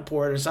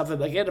Davenport or something.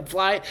 Like you had to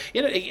fly.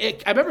 I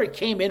remember it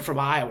came in from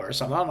Iowa or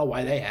something. I don't know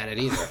why they had it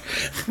either.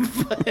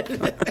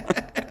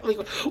 But,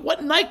 like,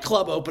 what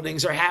nightclub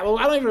openings are happening?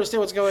 I don't even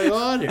understand what's going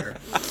on here.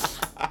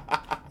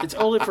 It's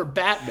only for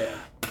Batman.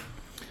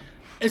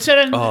 And so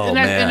then,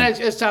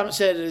 as Tom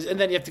said, and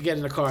then you have to get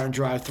in the car and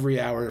drive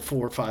 4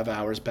 or 5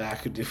 hours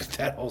back and do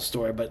that whole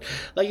story. But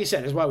like you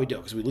said, it's why we do it,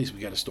 because at least we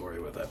got a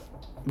story with it.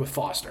 With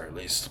Foster, at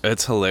least.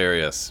 It's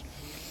hilarious.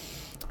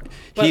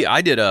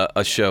 I did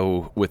a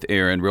show with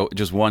Aaron,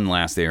 just one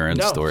last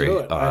Aaron story. Do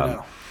it. I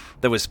know.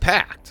 That was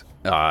packed.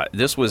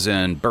 This was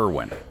in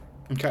Berwyn.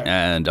 Okay.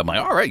 And I'm like,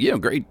 all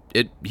right, great.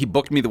 He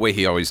booked me the way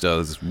he always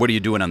does. What are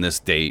you doing on this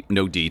date?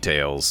 No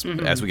details.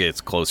 Mm-hmm. As we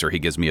get closer, he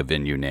gives me a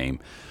venue name.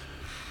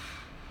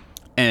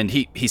 And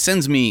he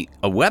sends me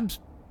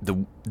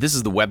this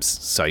is the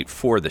website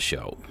for the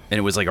show. And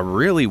it was like a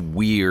really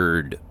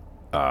weird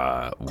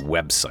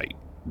website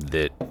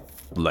that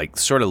like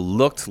sort of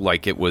looked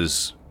like it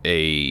was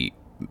a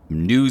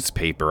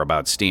newspaper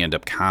about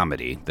stand-up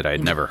comedy that I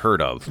had never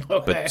heard of.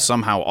 Okay. But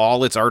somehow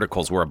all its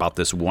articles were about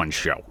this one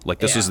show. Like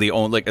this was the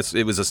only,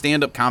 it was a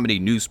stand-up comedy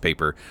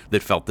newspaper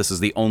that felt this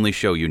is the only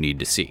show you need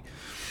to see.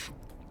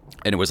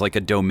 And it was like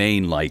a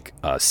domain like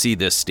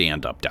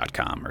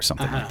seethisstandup.com or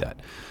something like that.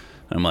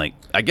 And I'm like,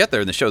 I get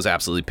there and the show's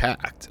absolutely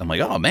packed. I'm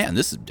like, oh man,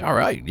 this is all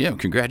right. Yeah,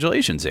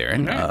 congratulations,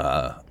 Aaron.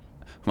 Okay.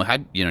 Well,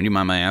 do you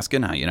mind my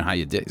asking how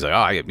you did? He's like,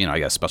 I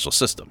got a special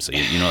system, so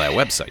you know that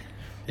website.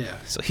 Yeah.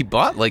 So he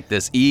bought like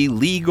this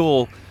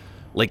illegal,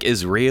 like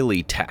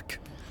Israeli tech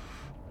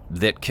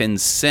that can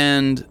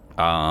send,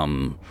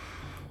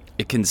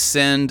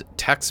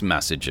 text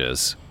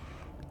messages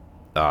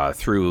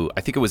through.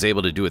 I think it was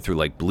able to do it through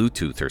like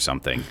Bluetooth or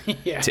something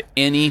to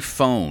any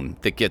phone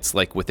that gets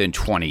like within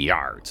 20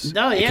 yards.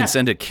 No, It can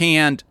send a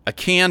canned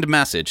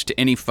message to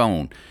any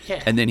phone,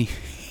 and then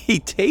he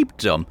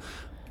taped them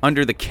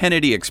under the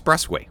Kennedy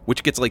Expressway,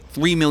 which gets like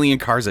 3 million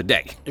cars a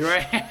day.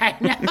 Right. I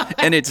know.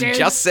 And it's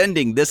just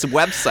sending this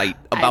website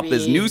about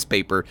this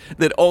newspaper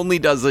that only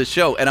does this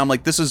show. And I'm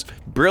like, this is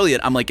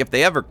brilliant. I'm like, if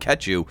they ever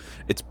catch you,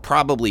 it's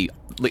probably,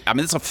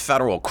 it's a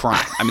federal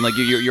crime. I mean, like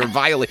you're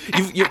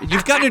violating,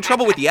 you've gotten in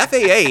trouble with the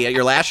FAA at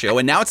your last show,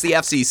 and now it's the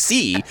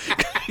FCC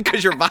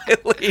because you're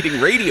violating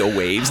radio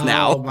waves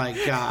now. Oh my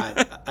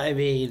God. I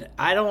mean,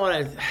 I don't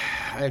want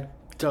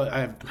to,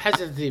 I'm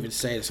hesitant to even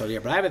say this on here,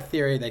 but I have a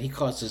theory that he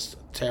caused this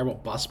terrible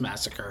bus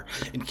massacre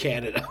in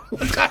Canada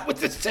one time with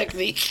this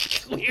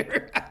technique.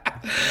 Weird.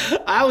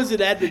 I was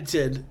in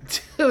Edmonton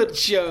doing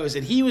shows,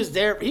 and he was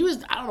there. I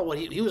don't know what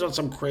he was on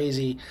some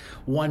crazy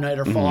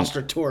one-nighter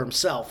Foster tour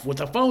himself with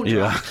a phone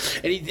drop.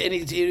 And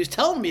he was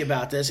telling me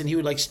about this, and he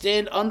would like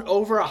stand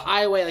over a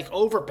highway, like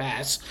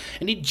overpass,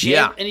 and he'd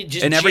jam,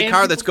 and every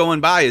car that's going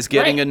by is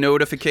getting a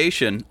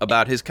notification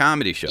about his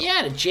comedy show. Yeah,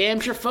 and it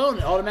jams your phone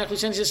and automatically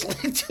sends this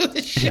link to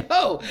the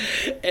show,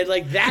 and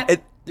like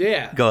that.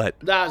 Yeah. Go ahead.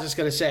 No, I was just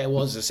going to say it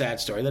was a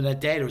sad story. Then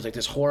that day there was like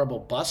this horrible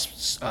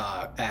bus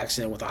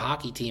accident with a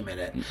hockey team in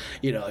it,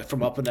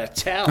 from up in that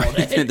town.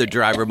 The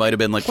driver might have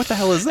been like, what the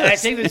hell is this? I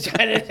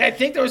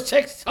think there was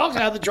text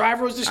talking how the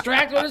driver was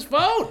distracted on his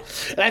phone.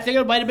 And I think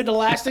it might have been the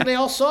last thing they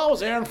all saw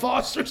was Aaron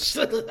Foster's.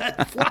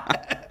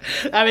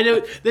 I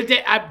mean,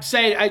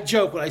 I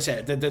joke when I say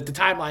it. The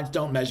timelines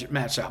don't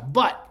match up.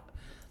 But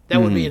that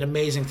would be an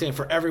amazing thing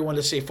for everyone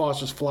to see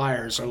Foster's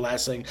Flyers or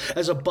last thing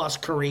as a bus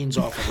careens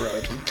off the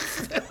road.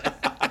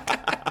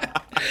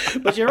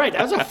 But you're right.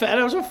 That was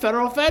a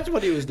federal offense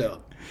what he was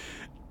doing.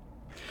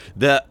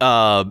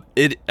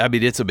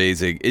 It's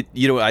amazing.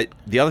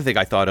 The other thing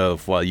I thought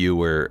of while you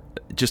were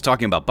just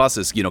talking about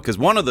buses, because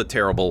one of the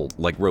terrible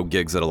like road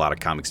gigs that a lot of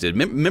comics did.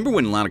 Remember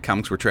when a lot of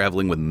comics were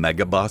traveling with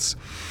Megabus?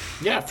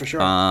 Yeah, for sure.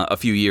 A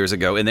few years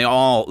ago, and they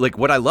all like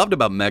what I loved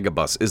about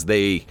Megabus is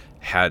they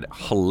had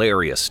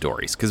hilarious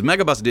stories because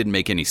Megabus didn't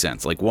make any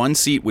sense. Like one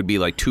seat would be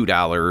like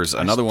 $2,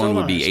 another one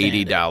would be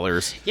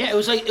 $80. Yeah, it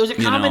was a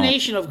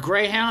combination of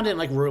Greyhound and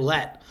like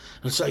roulette.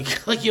 It's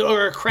like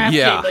you're a crap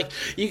game. Like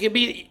you can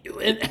be,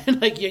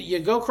 and like you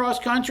go cross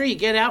country, you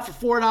get out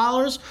for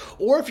 $4,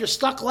 or if you're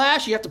stuck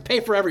last, you have to pay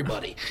for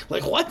everybody.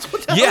 Like what?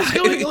 What the hell is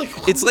going on?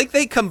 It's like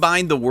they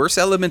combined the worst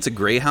elements of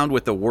Greyhound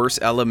with the worst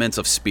elements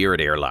of Spirit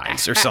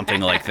Airlines or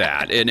something like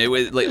that. And it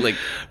was like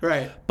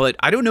right. But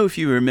I don't know if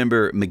you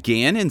remember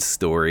McGannon's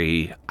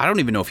story. I don't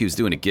even know if he was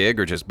doing a gig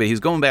or just, but he's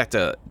going back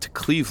to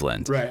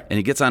Cleveland, right? And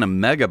he gets on a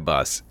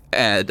Megabus,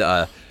 and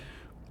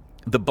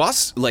the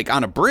bus like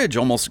on a bridge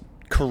almost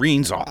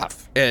careens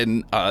off,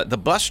 and the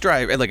bus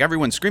driver, and like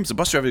everyone screams. The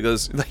bus driver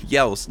goes, like,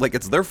 yells like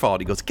it's their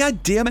fault. He goes,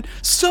 "God damn it!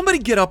 Somebody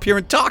get up here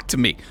and talk to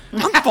me.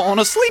 I'm falling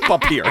asleep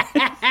up here."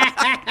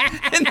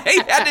 And they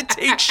had to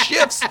take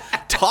shifts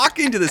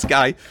talking to this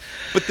guy.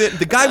 But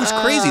the guy was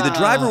crazy. The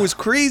driver was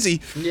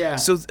crazy. Yeah.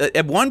 So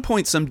at one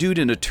point, some dude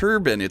in a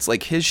turban, it's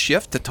like his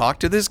shift to talk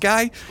to this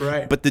guy.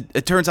 Right. But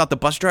it turns out the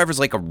bus driver's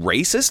like a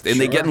racist,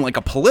 and they get in like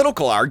a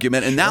political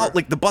argument, and now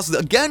like the bus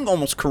again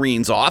almost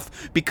careens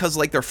off because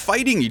like they're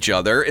fighting each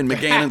other, and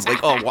McGannon's like,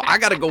 "Oh, well, I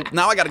gotta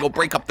go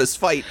break up this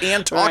fight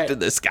and talk to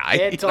this guy."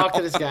 And talk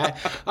to this guy.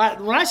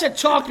 When I said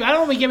talk to me, I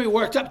don't want to get me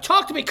worked up.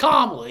 Talk to me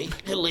calmly,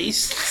 at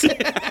least.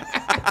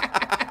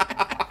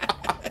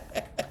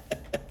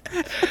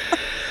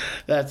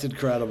 That's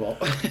incredible.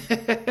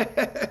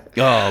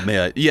 Oh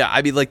man, yeah.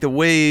 I mean, like the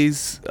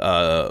ways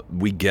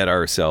we get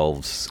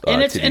ourselves to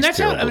these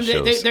terrible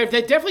shows.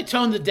 They definitely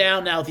toned it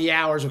down now. The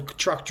hours of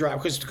truck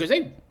drive because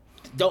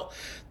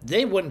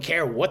they wouldn't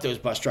care what those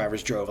bus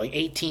drivers drove, like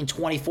 18,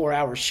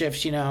 24-hour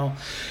shifts,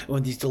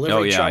 with these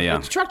delivery trucks. Yeah.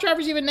 Truck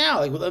drivers even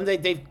now,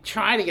 like they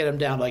try to get them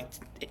down like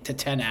to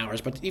 10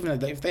 hours, but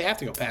even if they have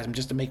to go past them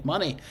just to make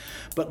money,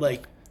 but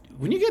like.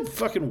 When you get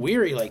fucking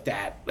weary like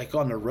that, like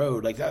on the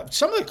road, like that,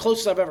 some of the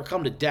closest I've ever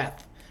come to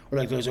death were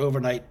like those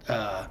overnight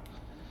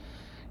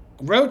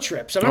road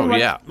trips. I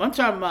remember one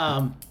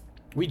time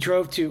we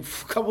drove to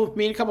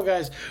me and a couple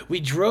guys. We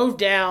drove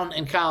down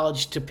in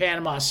college to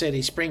Panama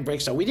City spring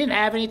break. So we didn't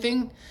have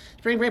anything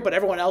spring break, but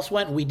everyone else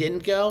went and we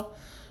didn't go.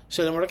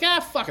 So then we're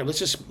like, fuck it, let's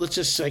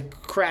just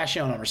like crash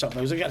on them or something.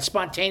 It was like a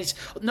spontaneous,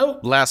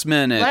 last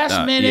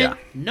minute,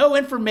 no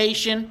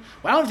information.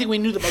 Well, I don't think we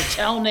knew the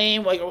motel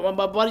name. Like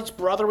my buddy's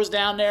brother was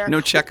down there.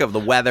 No check of the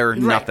weather,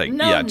 nothing.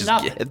 Just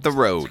nothing. Hit the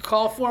road. Just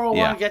call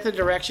 401, get the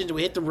directions.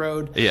 We hit the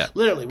road. Yeah,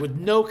 literally with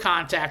no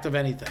contact of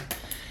anything.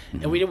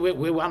 Mm-hmm. And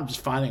we wound up just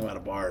finding him at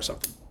a bar or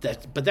something.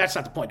 But that's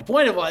not the point. The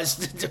point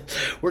was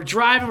we're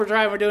driving, and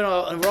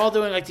we're all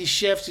doing like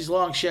these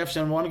long shifts.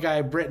 And one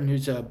guy, Britain,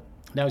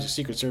 now he's a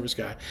Secret Service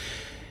guy.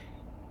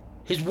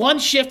 His one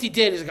shift he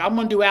did is like, I'm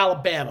going to do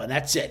Alabama, and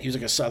that's it. He was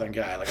like a Southern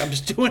guy. Like, I'm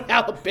just doing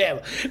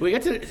Alabama.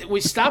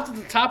 We stopped at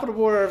the top of the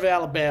border of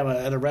Alabama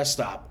at a rest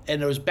stop, and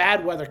there was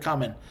bad weather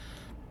coming.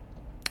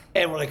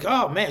 And we're like,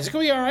 oh, man, is it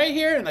going to be all right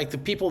here? And, like, the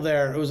people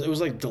there, it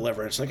was like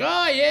deliverance. Like,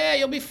 oh, yeah,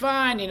 you'll be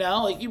fine,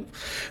 Like, you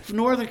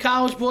Northern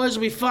College boys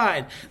will be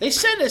fine. They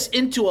sent us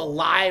into a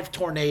live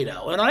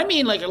tornado. And I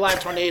mean, like, a live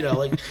tornado.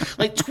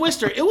 like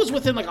Twister, it was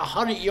within, like,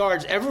 100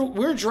 yards. We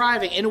were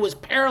driving, and it was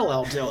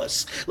parallel to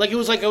us. Like, it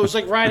was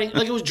like riding,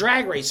 like, it was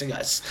drag racing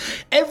us.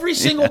 Every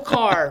single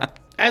car,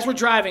 as we're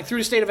driving through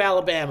the state of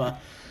Alabama,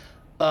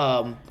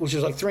 which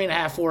was like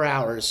 3.5, 4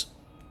 hours,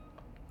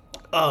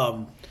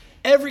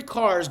 every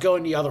car is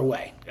going the other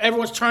way.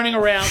 Everyone's turning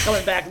around,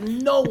 coming back.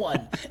 No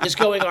one is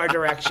going our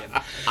direction.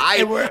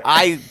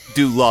 I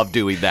do love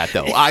doing that,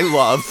 though. I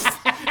love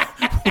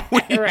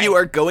when you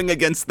are going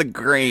against the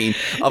grain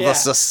of a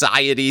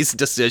society's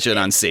decision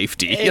on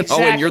safety,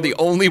 and you're the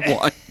only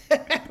one.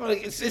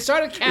 It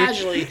started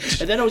casually,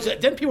 and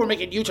then people were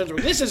making U-turns.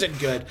 This isn't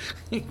good.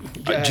 Do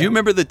you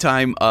remember the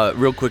time,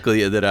 real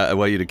quickly, that I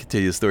want you to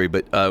continue the story,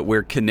 but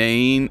where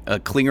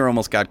Klinger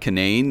almost got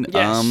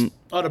Kinane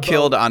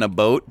killed on a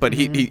boat, but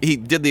he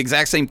did the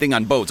exact same thing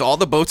on boats. All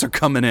the boats are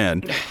coming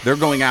in. They're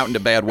going out into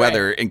bad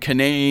weather, and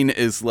Kinane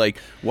is like,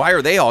 why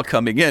are they all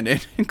coming in?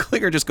 And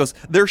Klinger just goes,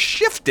 their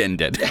shift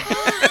ended.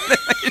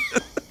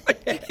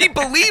 He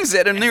believes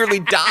it and nearly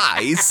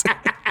dies.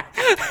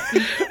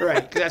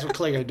 Right, because that's what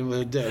Klinger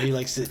would do. He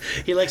likes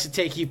to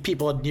take you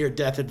people on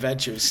near-death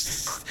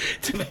adventures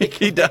to make.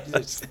 He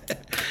does.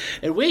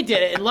 And we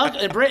did it.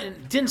 And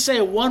Britain didn't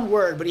say one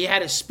word, but he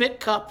had a spit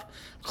cup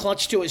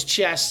clutched to his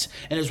chest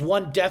and his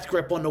one death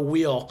grip on the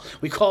wheel.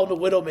 We called him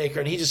the Widowmaker,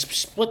 and he just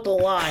split the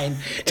line.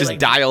 Just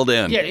dialed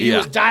in. Yeah, he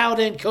was dialed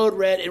in, code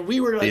red, and we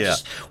were like,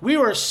 we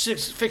were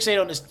fixated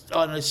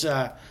on this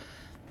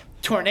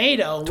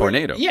tornado.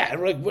 Yeah,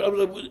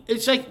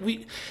 it's like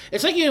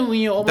when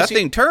you almost that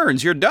thing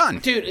turns, you're done,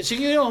 dude. It's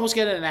you almost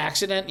get in an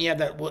accident. And you have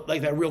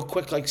that real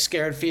quick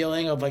scared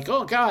feeling of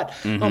oh god,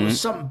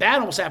 something bad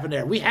almost happened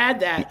there. We had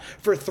that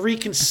for 3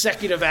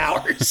 consecutive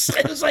hours.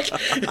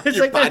 It's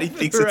your body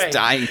thinks it's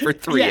dying for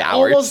 3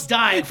 hours, almost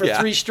dying for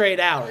 3 straight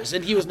hours,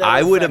 and he was never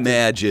I would affected.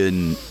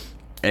 imagine.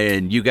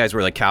 And you guys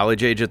were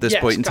college age at this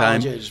point in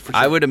time. Age, for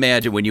sure. I would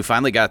imagine when you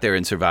finally got there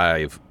and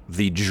survived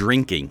the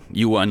drinking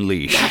you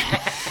unleashed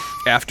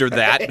after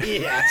that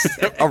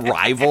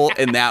arrival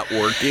and that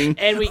working,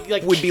 and we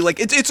would be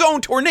it's its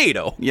own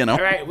tornado, All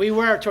right, we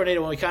were a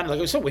tornado when we kind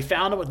of we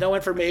found it with no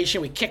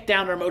information. We kicked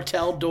down our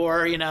motel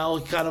door,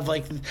 kind of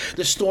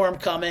the storm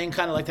coming,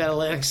 kind of like that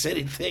Atlantic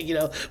City thing,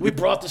 We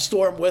brought the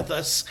storm with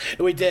us,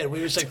 and we did.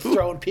 We were just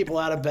throwing people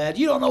out of bed.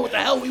 You don't know what the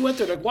hell we went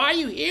through. Why are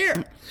you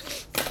here?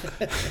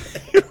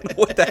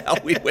 What the hell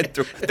we went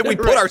through that we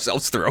put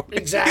ourselves through.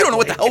 Exactly. You don't know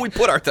what the hell we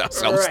put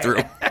ourselves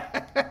through.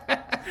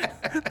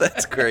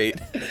 That's great.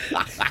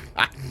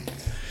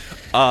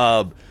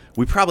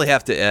 We probably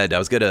have to end. I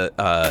was gonna.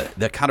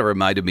 That kind of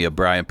reminded me of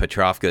Brian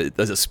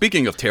Petrovka.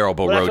 Speaking of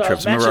terrible road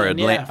trips, remember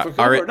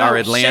our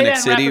Atlantic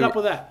City? Wrap it up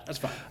with that. That's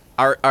fine.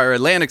 Our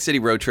Atlantic City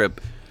road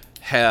trip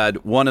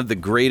had one of the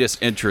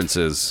greatest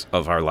entrances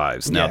of our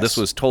lives. Now, this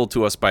was told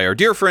to us by our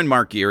dear friend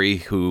Mark Geary,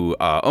 who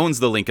owns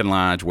the Lincoln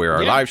Lodge, where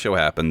our live show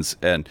happens.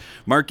 And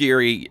Mark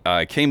Geary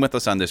came with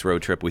us on this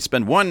road trip. We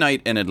spent one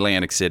night in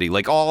Atlantic City,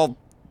 like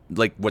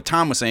what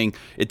Tom was saying,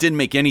 it didn't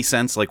make any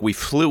sense. We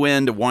flew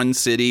into one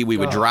city, we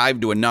would drive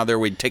to another,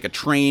 we'd take a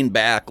train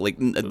back.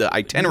 The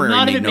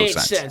itinerary made no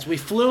sense. We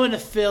flew into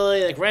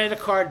Philly, rented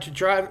a car to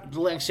drive to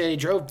Atlantic City,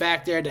 drove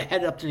back there to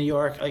head up to New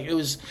York. It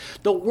was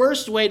the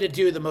worst way to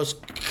do the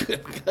most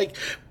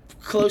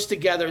close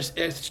together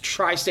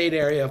tri-state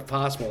area if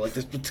possible.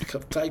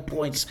 The tight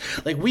points.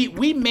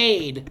 We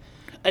made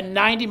a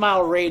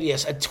 90-mile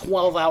radius, a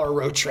 12-hour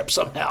road trip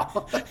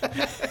somehow.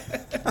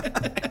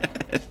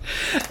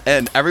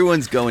 And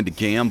everyone's going to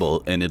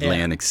gamble in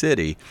Atlantic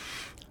City,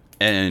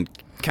 and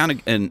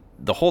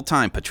the whole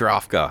time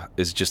Petrovka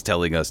is just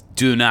telling us,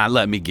 "Do not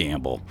let me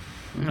gamble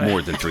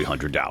more than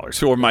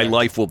 $300, or my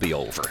life will be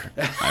over."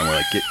 And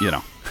we're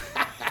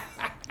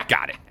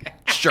got it,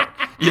 sure.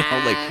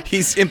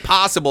 He's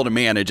impossible to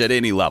manage at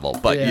any level,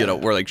 but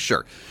we're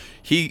sure.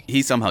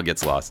 He somehow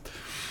gets lost.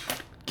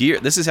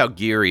 This is how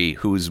Geary,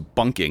 who's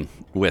bunking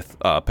with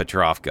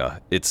Petrovka,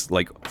 it's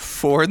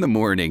 4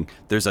 a.m.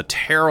 There's a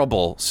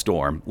terrible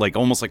storm,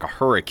 almost like a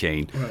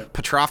hurricane. Right.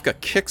 Petrovka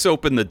kicks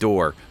open the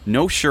door,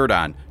 no shirt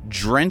on,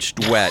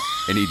 drenched wet,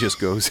 and he just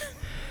goes,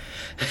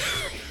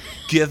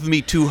 "Give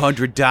me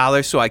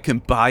 $200 so I can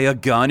buy a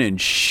gun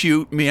and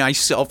shoot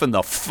myself in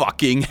the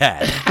fucking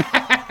head."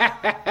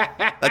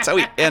 That's how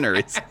he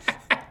enters.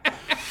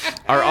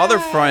 Our other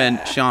friend,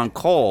 Sean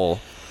Cole,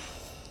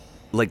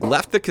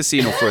 left the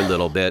casino for a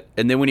little bit,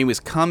 and then when he was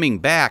coming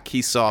back, he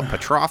saw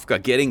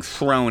Petrovka getting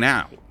thrown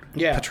out.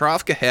 Yeah.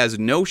 Petrovka has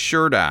no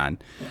shirt on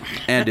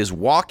and is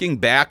walking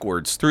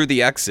backwards through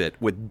the exit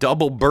with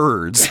double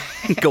birds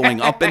going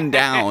up and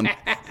down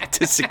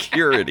to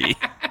security.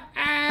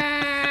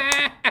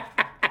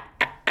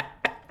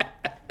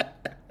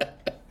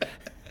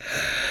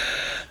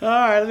 All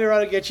right, let me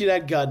run and get you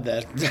that gun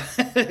then.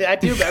 I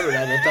do remember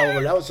that.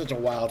 That was such a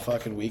wild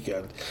fucking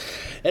weekend.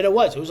 And it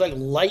was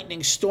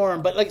lightning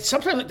storm, but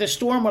sometimes the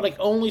storm would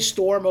only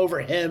storm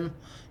over him,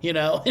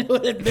 it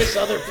would miss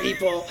other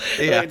people.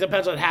 It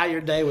depends on how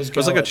your day was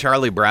going. It was a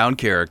Charlie Brown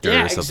character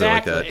or something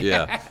like that.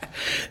 Yeah.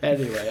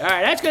 Anyway, all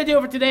right, that's going to do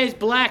it for today's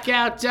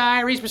Blackout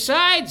Diaries.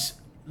 Besides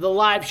the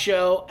live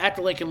show at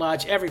the Lincoln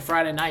Lodge every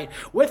Friday night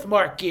with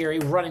Mark Geary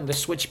running the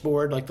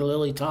switchboard like the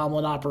Lily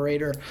Tomlin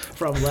operator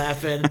from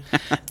Laughing.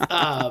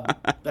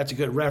 That's a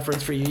good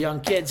reference for you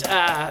young kids.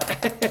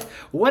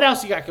 What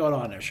else you got going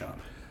on there, Sean?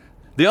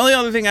 The only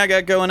other thing I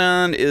got going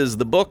on is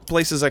the book,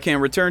 Places I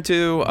Can't Return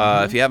To.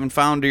 If you haven't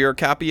found your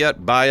copy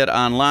yet, buy it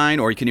online,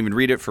 or you can even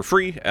read it for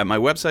free at my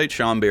website,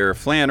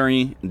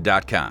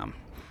 SeanBearFlannery.com.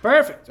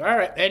 Perfect. All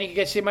right. And you can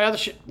get to see my other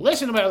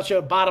listen to my other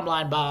show, Bottom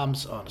Line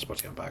Bombs, on the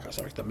Sports Gambling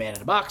Podcast, The Man in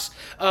the Box.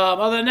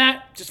 Other than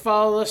that, just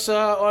follow us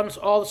on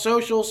all the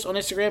socials, on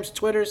Instagrams,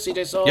 Twitter,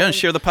 CJ Sullivan. Yeah,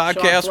 share the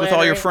podcast with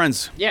all your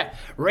friends. Yeah.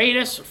 Rate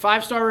us,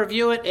 5-star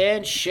review it,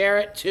 and share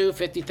it to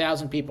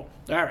 50,000 people.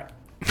 All right.